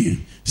 help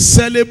me.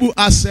 Sellable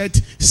asset,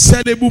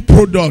 sellable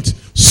product,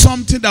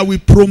 something that will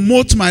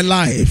promote my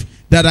life,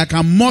 that I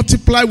can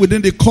multiply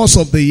within the course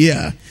of the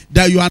year,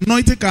 that your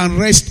anointing can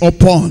rest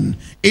upon,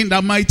 in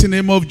the mighty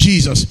name of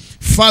Jesus.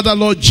 Father,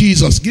 Lord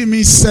Jesus, give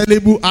me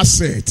sellable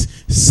assets,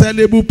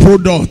 sellable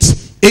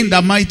products, in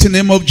the mighty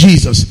name of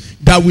Jesus,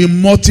 that will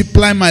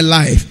multiply my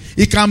life.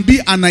 It can be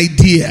an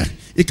idea.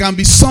 It can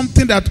be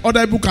something that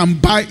other people can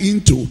buy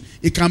into.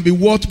 It can be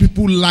what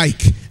people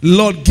like.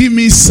 Lord, give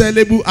me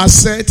sellable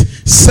assets,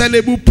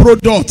 sellable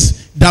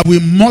products that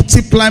will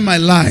multiply my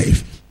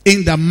life,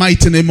 in the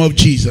mighty name of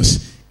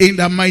Jesus. In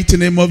the mighty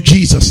name of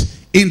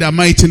Jesus. In the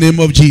mighty name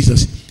of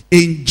Jesus.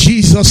 In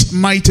Jesus'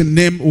 mighty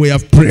name we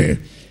have prayed.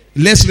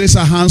 Let's raise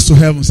our hands to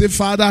heaven. Say,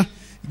 Father,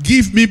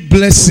 give me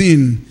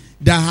blessing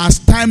that has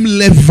time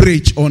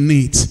leverage on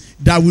it,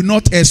 that will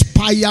not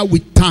expire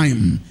with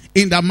time,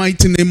 in the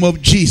mighty name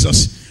of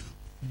Jesus.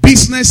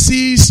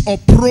 Businesses or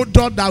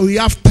product that we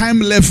have time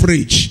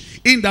leverage,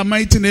 in the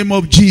mighty name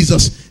of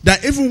Jesus,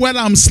 that even when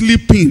I'm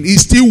sleeping,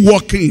 it's still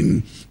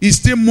working, it's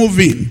still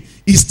moving,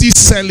 it's still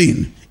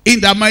selling, in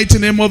the mighty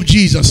name of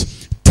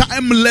Jesus.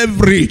 Time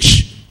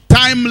leverage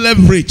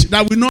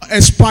that will not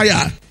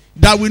expire,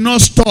 that will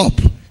not stop,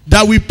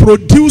 that will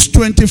produce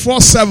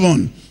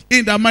 24/7,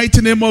 in the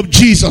mighty name of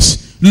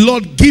Jesus.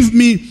 Lord, give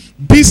me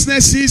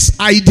businesses,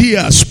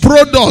 ideas,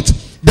 products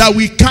that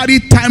will carry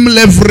time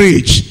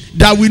leverage,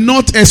 that will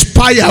not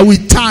expire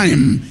with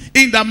time,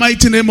 in the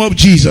mighty name of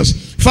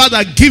Jesus.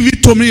 Father, give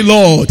it to me,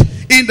 Lord,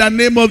 in the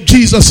name of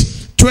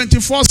Jesus.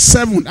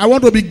 24/7, I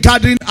want to be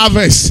gathering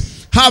harvest,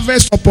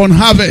 harvest upon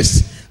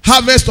harvest,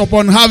 harvest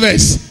upon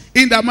harvest,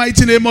 in the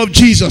mighty name of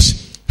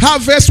Jesus.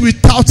 Harvest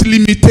without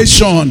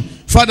limitation.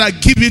 Father,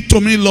 give it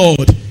to me,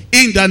 Lord,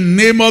 in the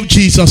name of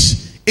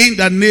Jesus. In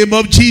the name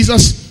of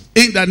Jesus.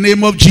 In the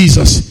name of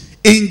Jesus.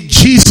 In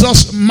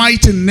Jesus'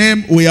 mighty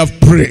name we have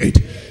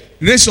prayed.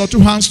 Raise your two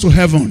hands to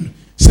heaven.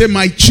 Say,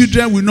 my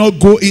children will not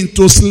go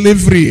into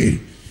slavery.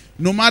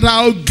 No matter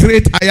how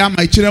great I am,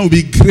 my children will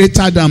be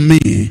greater than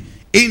me.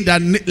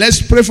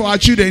 Let's pray for our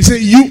children. Say,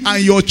 you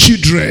and your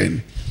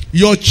children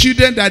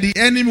that the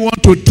enemy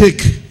want to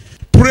take,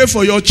 pray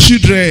for your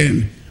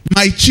children.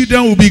 My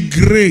children will be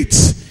great.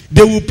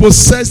 They will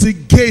possess the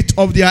gate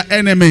of their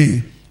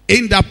enemy.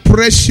 In the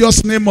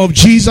precious name of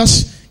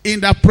Jesus. In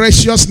the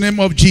precious name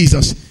of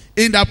Jesus.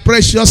 In the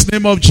precious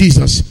name of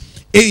Jesus.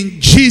 In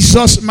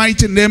Jesus'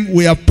 mighty name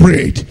we have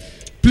prayed.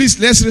 Please,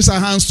 let's raise our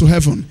hands to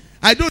heaven.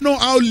 I don't know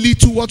how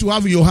little what you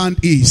have in your hand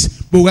is,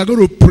 but we are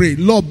going to pray.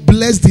 Lord,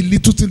 bless the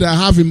little thing that I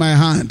have in my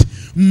hand.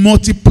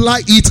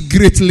 Multiply it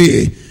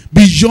greatly,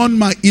 beyond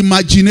my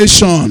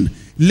imagination.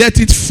 Let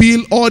it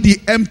fill all the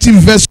empty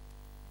vessels.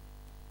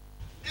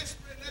 Let's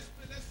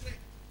pray.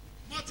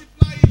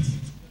 Multiply it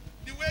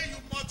the way you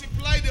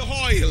multiply the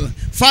oil.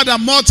 Father,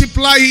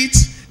 multiply it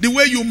the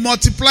way you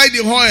multiply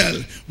the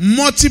oil.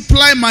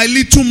 Multiply my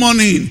little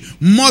money.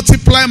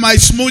 Multiply my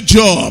small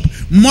job.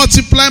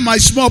 Multiply my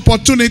small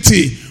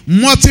opportunity.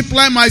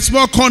 Multiply my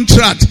small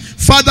contract.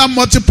 Father,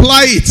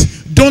 multiply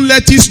it. Don't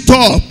let it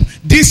stop.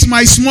 This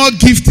my small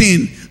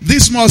gifting.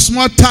 This my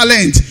small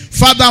talent.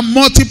 Father,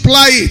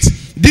 multiply it.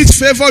 This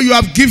favor you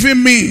have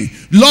given me.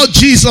 Lord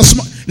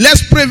Jesus,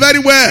 let's pray very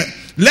well.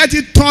 Let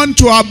it turn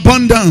to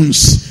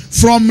abundance.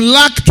 From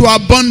lack to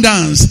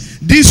abundance.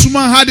 This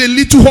woman had a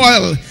little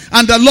oil,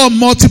 and the Lord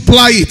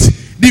multiply it.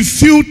 The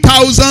few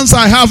thousands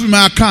I have in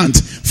my account,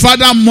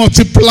 Father,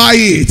 multiply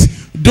it.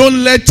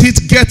 Don't let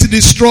it get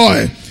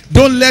destroyed.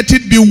 Don't let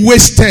it be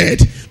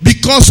wasted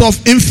because of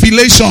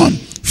inflation.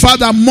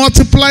 Father,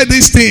 multiply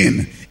this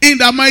thing in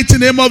the mighty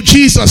name of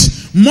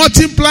Jesus.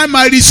 Multiply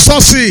my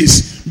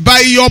resources by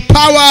your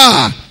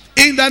power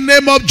in the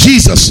name of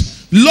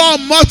Jesus.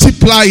 Lord,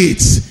 multiply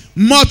it.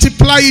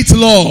 Multiply it,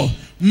 Lord.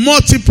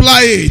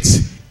 Multiply it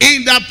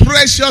in the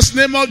precious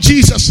name of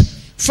Jesus.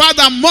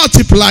 Father,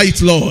 multiply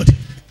it, Lord.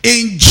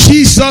 In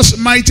Jesus'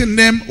 mighty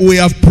name we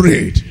have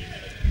prayed.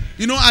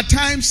 You know, at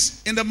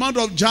times in the month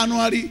of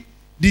January,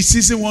 the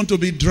season want to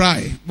be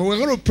dry. But we're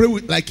going to pray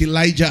like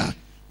Elijah.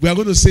 We are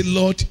going to say,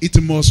 Lord,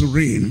 it must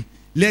rain.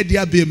 Let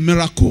there be a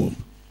miracle.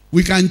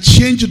 We can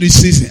change the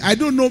season. I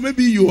don't know,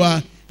 maybe you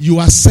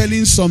are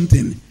selling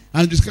something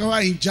and discover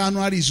in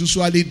January is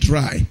usually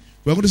dry.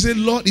 We're going to say,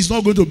 Lord, it's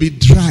not going to be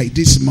dry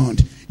this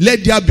month.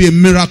 Let there be a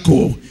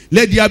miracle.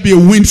 Let there be a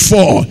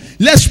windfall.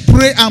 Let's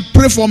pray and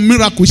pray for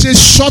miracle. Say,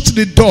 shut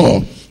the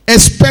door.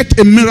 Expect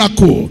a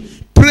miracle.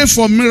 Pray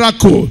for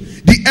miracle.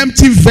 The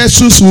empty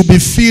vessels will be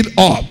filled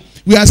up.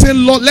 We are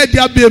saying, Lord, let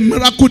there be a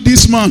miracle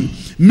this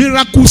month.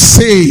 Miracle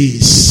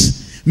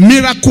sales.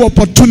 Miracle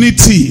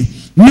opportunity.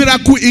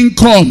 Miracle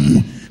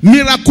income.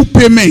 Miracle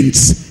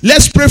payments.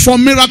 Let's pray for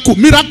miracle.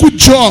 Miracle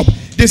job.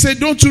 They say,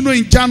 don't you know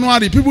in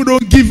January, people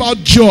don't give out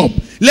job.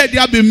 Let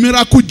there be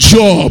miracle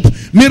job,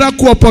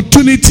 miracle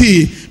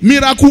opportunity,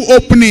 miracle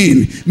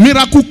opening,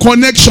 miracle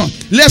connection.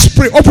 Let's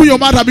pray. Open your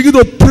mouth and begin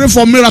to pray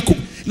for miracle.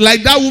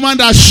 Like that woman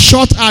that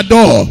shut her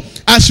door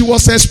and she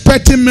was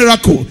expecting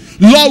miracle.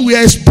 Lord, we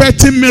are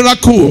expecting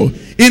miracle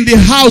in the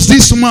house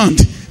this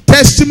month.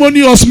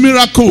 Testimony of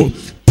miracle,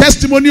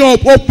 testimony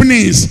of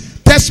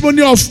openings,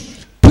 testimony of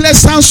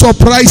pleasant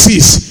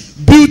surprises,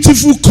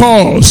 beautiful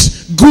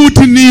calls, good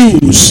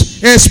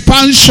news,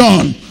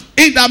 expansion,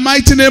 in the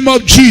mighty name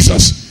of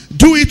Jesus.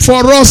 Do it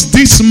for us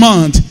this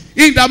month,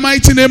 in the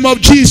mighty name of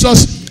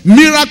Jesus.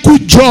 Miracle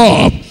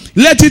job,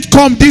 let it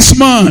come this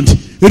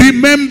month.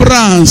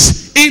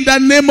 Remembrance, in the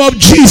name of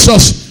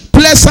Jesus.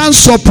 Pleasant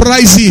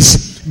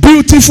surprises,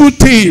 beautiful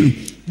thing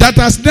that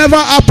has never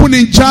happened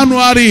in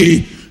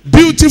January.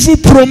 Beautiful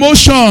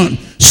promotion,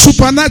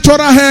 supernatural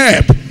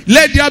help.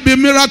 Let there be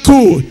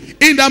miracle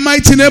in the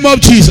mighty name of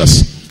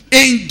Jesus.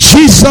 In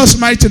Jesus'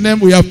 mighty name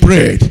we have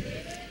prayed.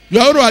 You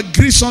are going to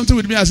agree something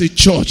with me as a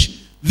church.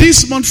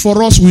 This month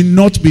for us will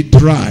not be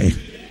dry.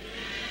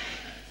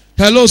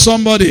 Hello,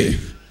 somebody.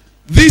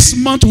 This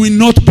month will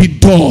not be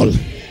dull.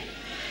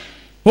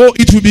 Oh,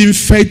 it will be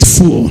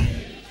faithful.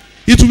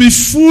 It will be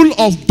full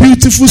of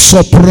beautiful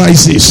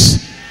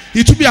surprises.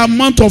 It will be a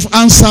month of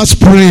answers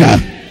prayer.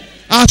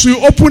 As we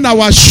open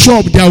our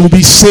shop, there will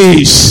be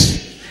sales.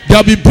 There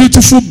will be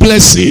beautiful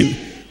blessing.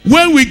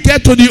 When we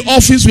get to the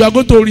office, we are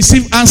going to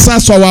receive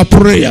answers to our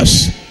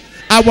prayers.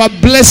 Our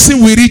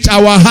blessing will reach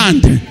our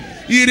hand.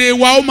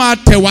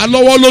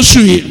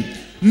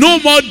 No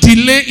more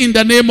delay in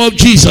the name of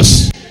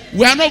Jesus.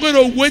 We are not going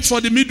to wait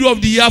for the middle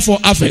of the year for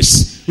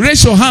harvest.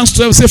 Raise your hands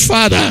to heaven. Say,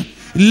 Father,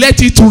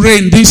 let it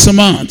rain this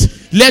month.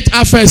 Let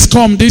harvest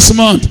come this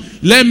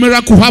month. Let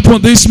miracle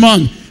happen this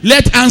month.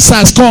 Let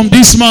answers come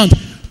this month.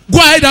 Go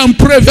ahead and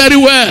pray very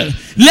well.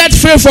 Let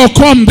favor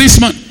come this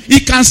month.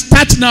 It can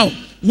start now.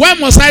 Why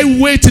must I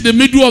wait in the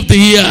middle of the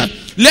year?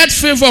 Let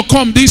favor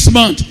come this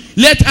month.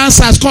 Let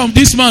answers come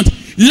this month.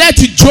 Let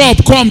job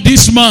come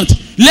this month.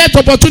 Let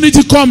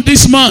opportunity come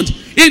this month.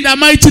 In the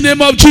mighty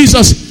name of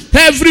Jesus.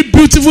 Every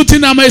beautiful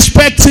thing I'm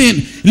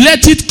expecting,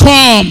 let it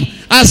come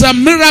as a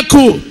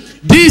miracle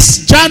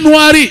this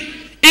January.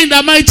 In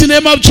the mighty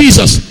name of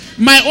Jesus.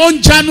 My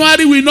own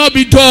January will not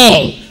be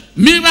dull.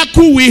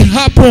 Miracle will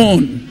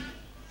happen.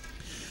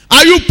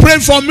 Are you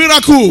praying for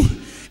miracle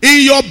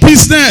in your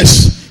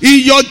business, in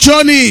your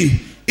journey,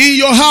 in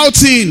your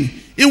outing,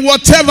 in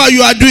whatever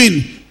you are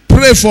doing?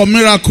 Pray for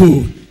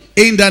miracle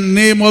in the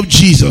name of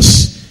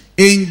Jesus.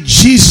 In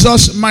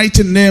Jesus'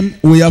 mighty name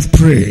we have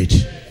prayed.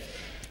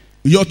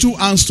 Your two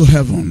hands to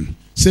heaven.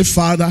 Say,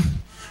 Father,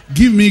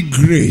 give me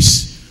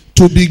grace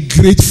to be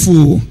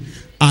grateful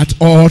at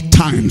all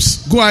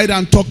times. Go ahead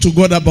and talk to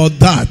God about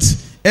that.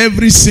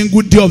 Every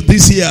single day of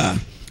this year,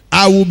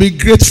 I will be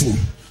grateful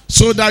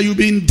so that you'll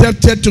be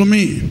indebted to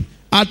me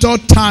at all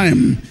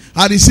time.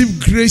 I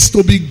receive grace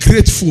to be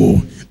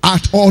grateful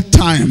at all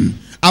time.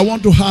 I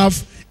want to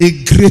have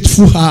a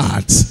grateful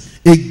heart,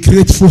 a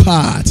grateful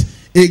heart,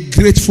 a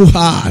grateful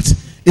heart,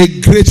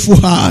 a grateful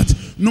heart.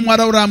 No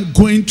matter what I'm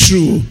going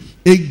through,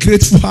 a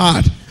grateful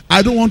heart.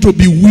 I don't want to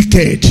be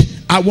wicked.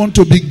 I want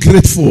to be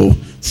grateful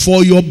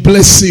for your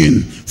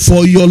blessing,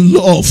 for your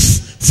love,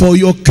 for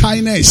your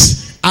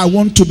kindness. I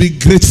want to be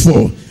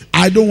grateful.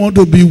 I don't want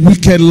to be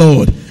wicked,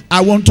 Lord.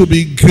 I want to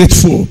be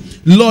grateful.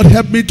 Lord,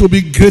 help me to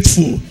be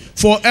grateful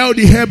for all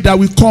the help that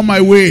will come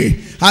my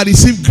way. I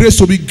receive grace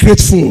to be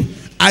grateful.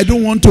 I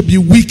don't want to be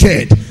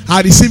wicked.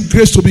 I receive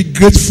grace to be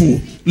grateful.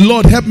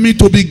 Lord, help me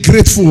to be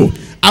grateful.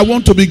 I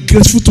want to be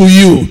grateful to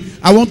you.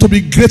 I want to be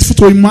grateful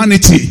to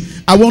humanity.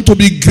 I want to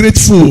be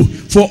grateful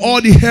for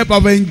all the help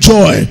I've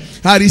enjoyed.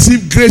 I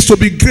receive grace to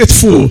be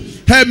grateful.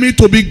 Help me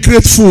to be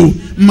grateful.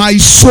 My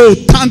soul,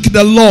 thank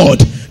the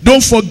Lord.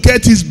 Don't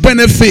forget his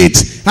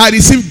benefits. I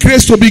receive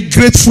grace to be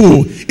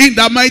grateful. In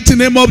the mighty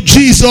name of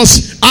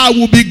Jesus, I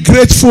will be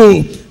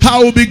grateful.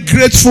 I will be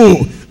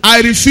grateful.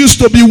 I refuse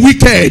to be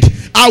wicked.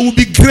 I will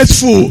be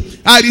grateful.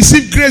 I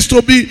receive grace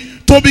to be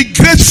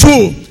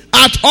grateful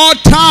at all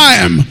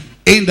time.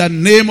 In the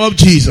name of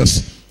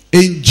Jesus.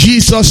 In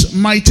Jesus'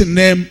 mighty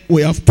name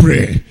we have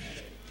prayed.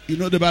 You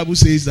know the Bible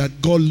says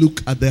that God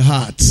looks at the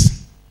heart.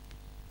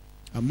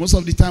 And most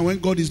of the time when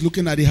God is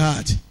looking at the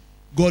heart,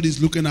 God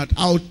is looking at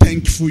how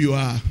thankful you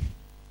are.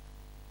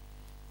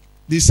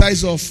 The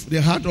size of the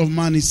heart of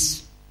man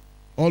is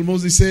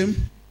almost the same,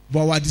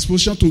 but our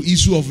disposition to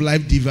issue of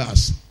life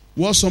differs.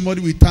 What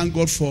somebody will thank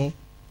God for,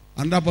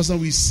 another person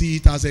will see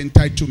it as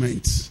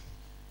entitlement.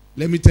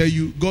 Let me tell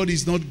you, God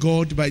is not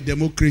God by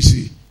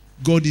democracy.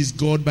 God is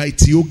God by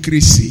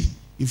theocracy.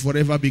 He will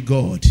forever be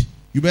God.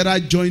 You better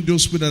join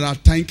those people that are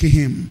thanking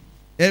him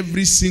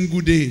every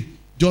single day.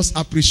 Just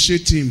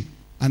appreciate him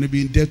and he'll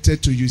be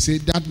indebted to you. Say,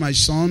 that's my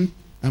son,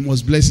 I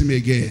must bless him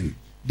again.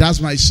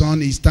 That's my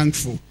son, he's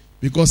thankful.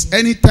 Because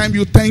anytime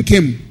you thank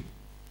him,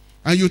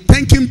 and you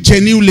thank him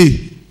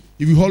genuinely,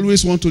 he will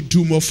always want to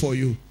do more for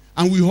you.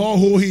 And we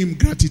all owe him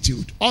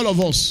gratitude. All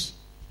of us.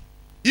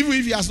 Even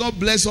if he has not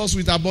blessed us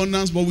with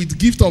abundance, but with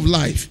gift of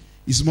life,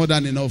 it's more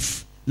than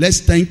enough.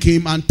 Let's thank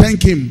him and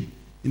thank him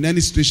in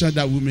any situation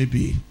that we may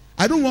be.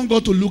 I don't want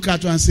God to look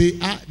at you and say,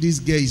 this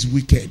guy is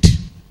wicked.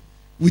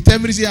 With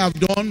everything I've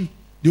done,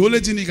 the only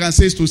thing he can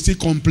say is to still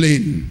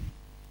complain.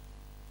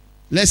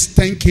 Let's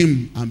thank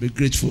him and be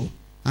grateful.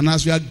 And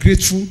as we are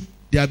grateful,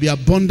 there will be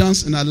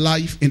abundance in our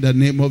life in the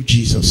name of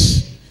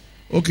Jesus.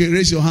 Okay,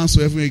 raise your hands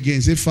to heaven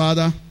again. Say,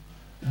 Father,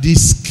 the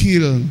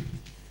skill,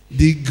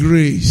 the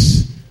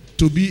grace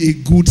to be a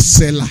good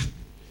seller,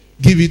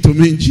 Give it to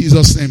me in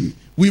Jesus' name.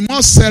 We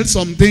must sell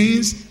some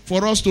things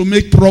for us to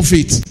make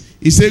profit.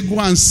 He said, go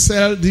and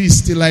sell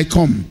this till I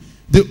come.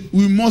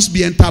 We must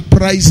be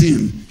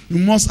enterprising. We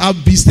must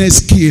have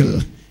business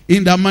skill.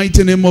 In the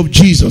mighty name of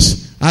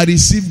Jesus, I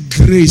receive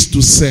grace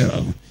to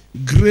sell.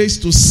 Grace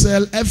to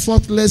sell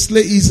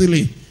effortlessly,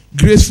 easily.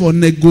 Grace for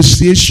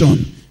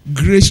negotiation.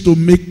 Grace to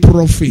make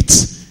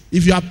profits.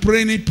 If you are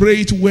praying it,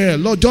 pray it well.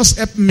 Lord, just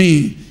help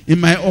me in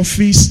my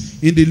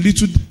office, in the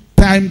little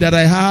time that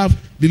I have,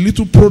 the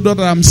little product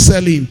that I'm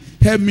selling.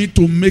 Help me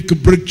to make a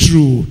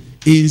breakthrough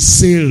in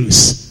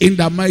sales. In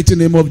the mighty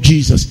name of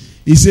Jesus.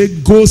 He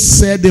said, go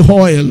sell the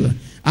oil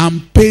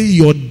and pay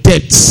your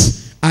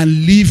debts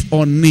and live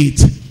on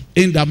it.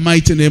 In the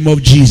mighty name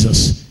of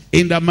Jesus.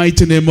 In the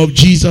mighty name of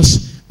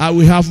Jesus, I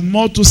will have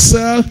more to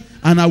sell,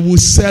 and I will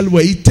sell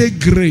where it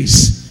takes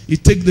grace.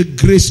 It takes the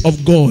grace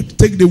of God.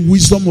 Take the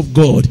wisdom of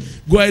God.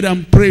 Go ahead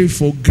and pray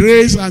for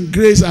grace and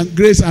grace and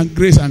grace and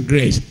grace and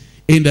grace.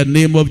 In the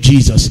name of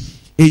Jesus.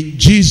 In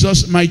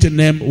Jesus' mighty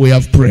name we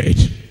have prayed.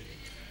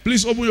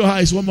 Please open your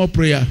eyes. One more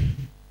prayer.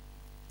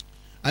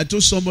 I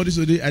told somebody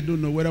today, I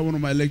don't know whether one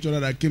of my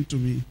lecturers that came to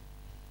me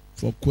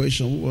for a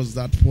question. Who was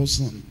that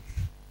person?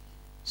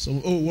 So,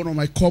 one of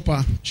my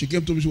copper, she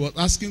came to me, she was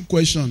asking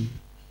question.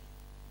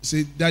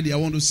 She said, Daddy, I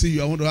want to see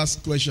you. I want to ask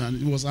a question. And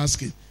he was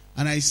asking.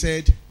 And I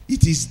said,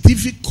 it is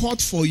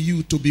difficult for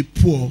you to be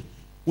poor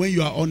when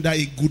you are under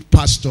a good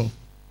pastor.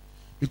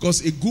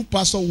 Because a good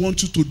pastor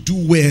wants you to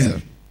do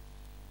well.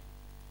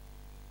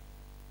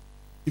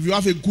 If you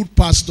have a good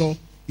pastor,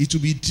 it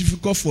will be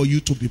difficult for you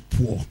to be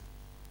poor.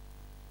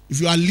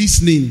 If you are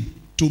listening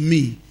to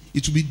me,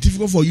 it will be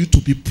difficult for you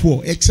to be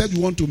poor, except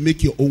you want to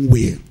make your own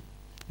way.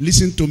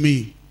 Listen to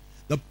me.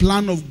 The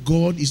plan of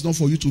God is not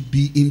for you to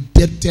be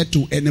indebted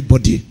to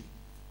anybody.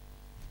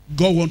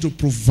 God wants to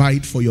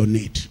provide for your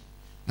need.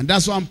 And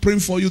that's why I'm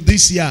praying for you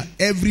this year.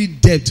 Every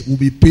debt will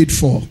be paid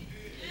for.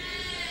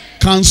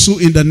 Cancel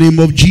in the name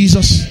of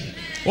Jesus.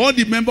 All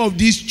the members of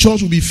this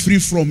church will be free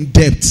from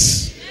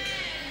debts.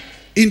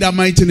 In the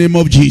mighty name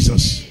of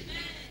Jesus.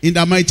 In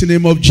the mighty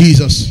name of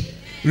Jesus.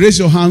 Raise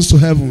your hands to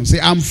heaven. Say,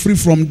 I'm free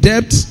from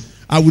debt.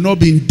 I will not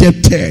be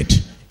indebted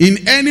in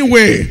any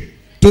way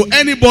to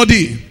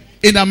anybody.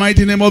 In the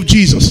mighty name of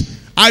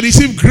Jesus. I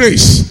receive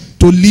grace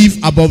to live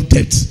above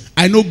debt.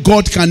 I know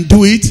God can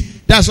do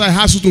it. That's why I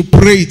have to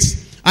pray it.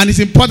 And it's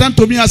important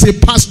to me as a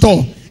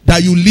pastor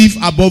that you live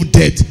above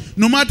debt.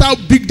 No matter how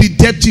big the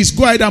debt is,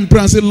 go ahead and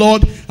pray and say,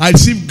 Lord, I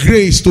receive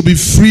grace to be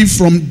free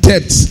from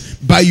debt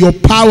by your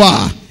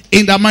power.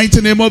 In the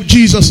mighty name of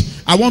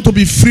Jesus, I want to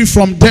be free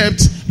from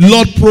debt.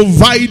 Lord,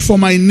 provide for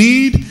my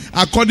need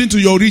according to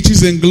your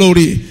riches and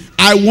glory.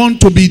 I want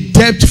to be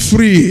debt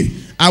free.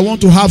 I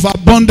want to have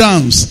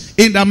abundance.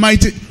 In the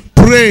mighty,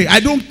 pray. I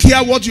don't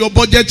care what your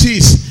budget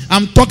is.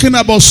 I'm talking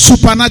about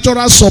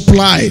supernatural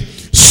supply.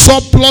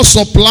 Surplus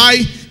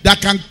supply that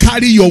can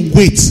carry your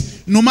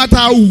weight. No matter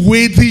how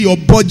weighty your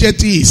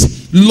budget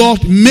is.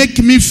 Lord, make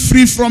me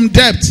free from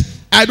debt.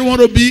 I don't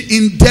want to be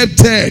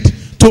indebted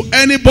to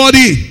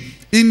anybody.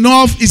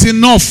 Enough is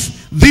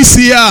enough. This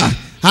year,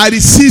 I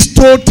receive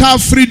total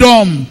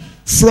freedom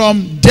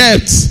from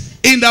debt.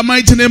 In the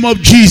mighty name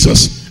of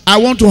Jesus. I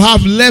want to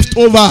have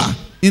leftover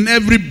in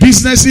every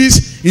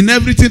businesses, in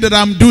everything that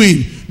I'm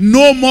doing.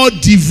 No more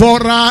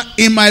devourer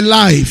in my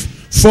life.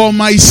 For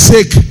my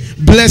sake,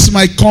 bless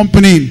my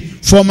company.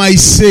 For my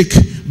sake,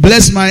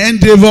 bless my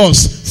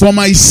endeavors. For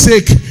my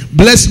sake,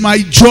 bless my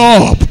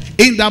job.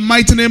 In the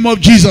mighty name of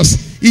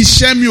Jesus. In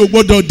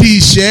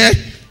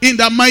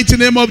the mighty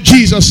name of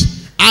Jesus.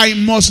 I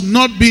must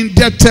not be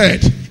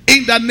indebted.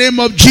 In the name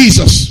of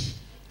Jesus.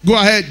 Go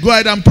ahead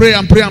and pray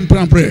and pray and pray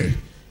and pray.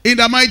 In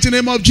the mighty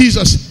name of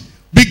Jesus.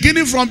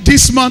 Beginning from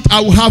this month, I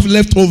will have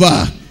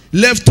leftover.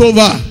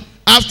 Leftover.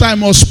 After I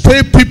must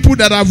pay people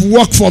that have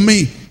worked for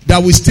me,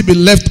 that will still be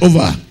left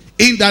over.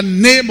 In the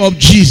name of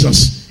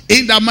Jesus.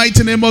 In the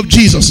mighty name of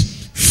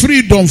Jesus.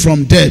 Freedom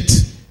from debt.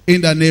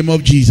 In the name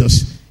of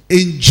Jesus.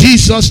 In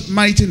Jesus'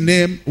 mighty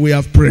name we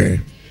have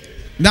prayed.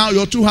 Now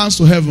your two hands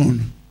to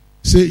heaven.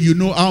 Say, you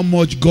know how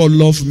much God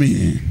loves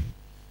me.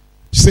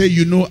 Say,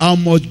 you know how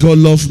much God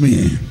loves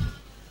me.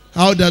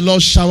 How the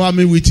Lord shower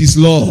me with his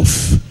love.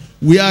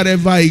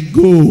 Wherever I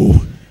go,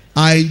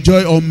 I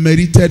enjoy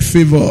unmerited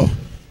favor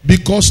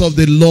because of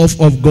the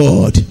love of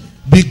God.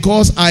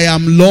 Because I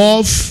am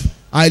loved,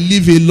 I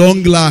live a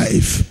long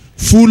life,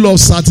 full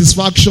of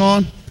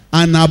satisfaction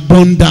and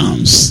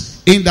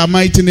abundance. In the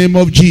mighty name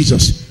of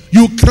Jesus.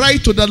 You cry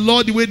to the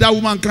Lord the way that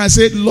woman cried.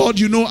 Say, Lord,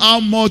 you know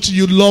how much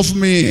you love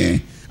me.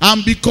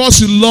 And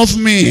because you love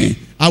me,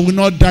 I will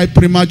not die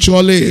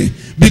prematurely.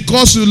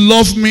 Because you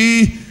love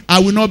me, I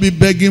will not be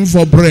begging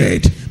for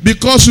bread.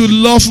 Because you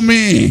love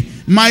me,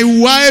 my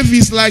wife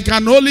is like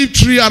an olive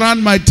tree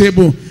around my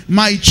table.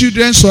 My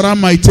children surround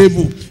my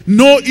table.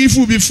 No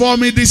evil before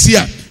me this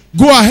year.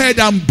 Go ahead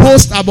and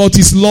boast about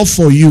his love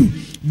for you.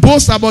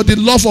 Boast about the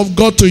love of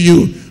God to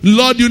you.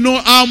 Lord, you know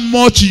how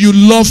much you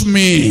love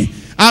me.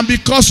 And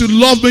because you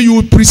love me, you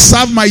will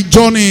preserve my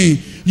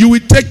journey. You will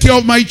take care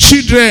of my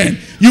children.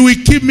 You will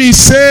keep me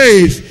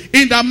safe.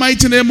 in the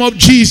mighty name of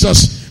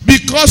Jesus.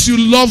 Because you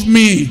love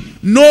me,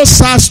 no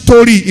sad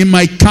story in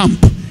my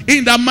camp.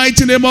 In the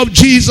mighty name of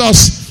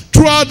Jesus,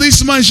 throughout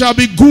this month shall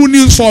be good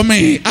news for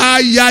me.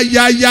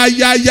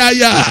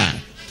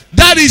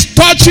 That is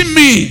touching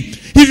me.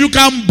 If you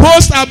can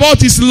boast about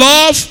his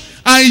love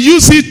and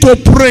use it to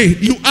pray,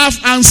 you have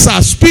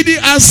answer, speedy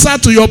answer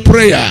to your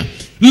prayer.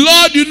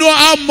 Lord, you know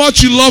how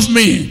much you love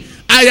me.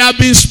 I have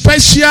been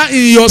special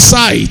in your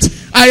sight.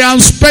 I am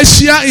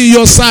special in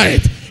your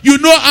sight. You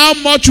know how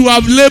much you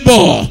have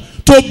labored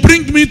to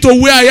bring me to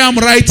where I am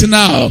right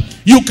now.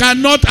 You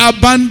cannot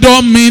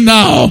abandon me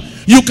now.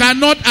 You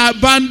cannot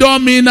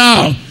abandon me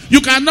now.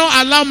 You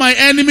cannot allow my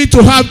enemy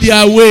to have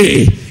their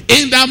way.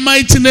 In the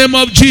mighty name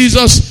of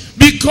Jesus,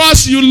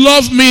 because you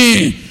love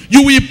me,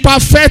 you will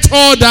perfect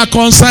all that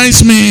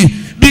concerns me.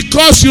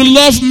 Because you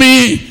love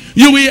me,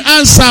 you will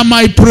answer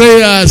my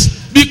prayers.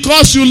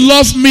 Because you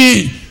love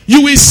me,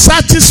 you will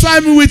satisfy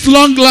me with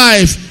long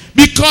life.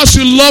 Because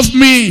you love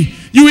me,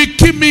 you will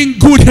keep me in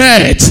good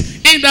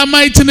health. In the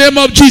mighty name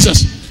of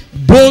Jesus,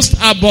 boast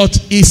about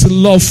his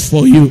love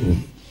for you.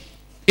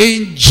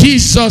 In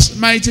Jesus'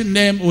 mighty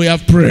name we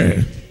have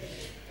prayed.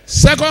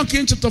 2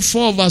 Kings chapter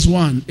 4 verse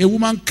 1. A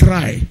woman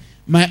cried,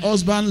 my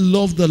husband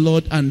loved the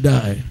Lord and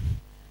died.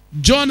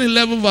 John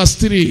 11 verse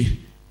 3.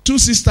 Two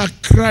sisters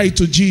cried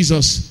to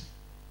Jesus,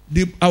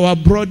 our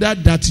brother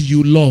that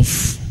you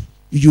love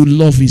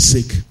is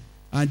sick.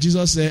 And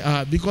Jesus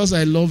said, because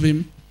I love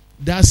him,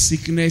 that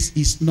sickness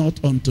is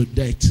not unto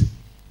death,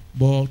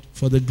 but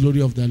for the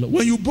glory of the Lord.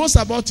 When you boast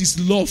about his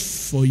love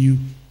for you,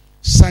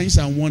 signs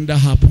and wonder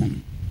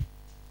happen.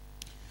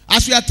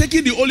 As we are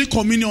taking the Holy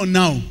Communion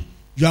now,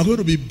 you are going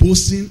to be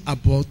boasting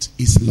about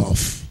his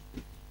love.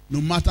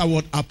 No matter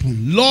what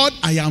happens. Lord,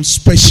 I am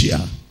special.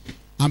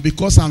 And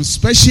because I'm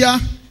special,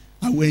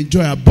 I will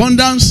enjoy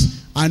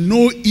abundance, and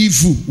no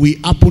evil will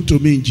happen to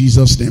me in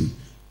Jesus' name.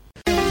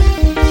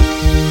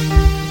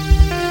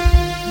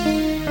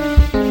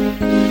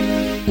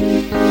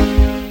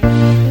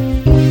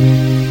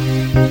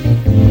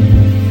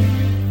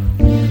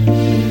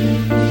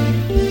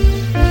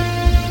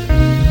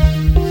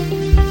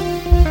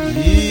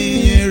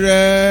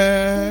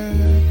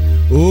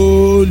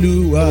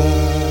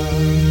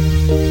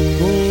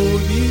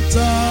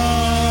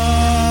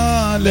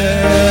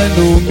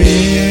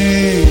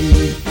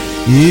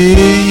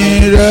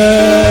 Ìyìn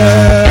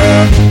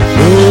rẹ̀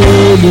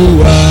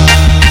Olúwa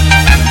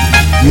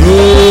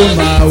yóò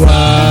máa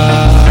wà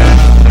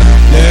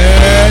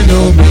lẹ́nu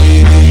mi.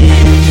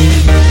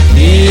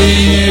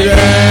 Ìyìn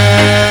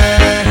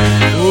rẹ̀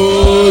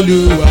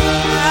Olúwa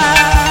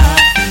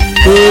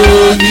kò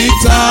ní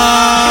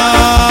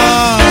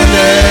tán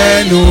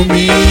lẹ́nu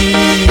mi.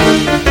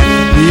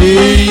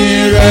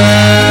 Ìyìn rẹ̀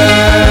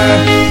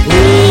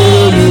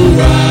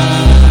Olúwa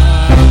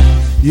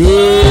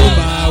yóò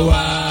máa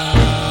wà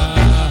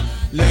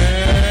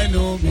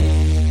lẹ́nu mi.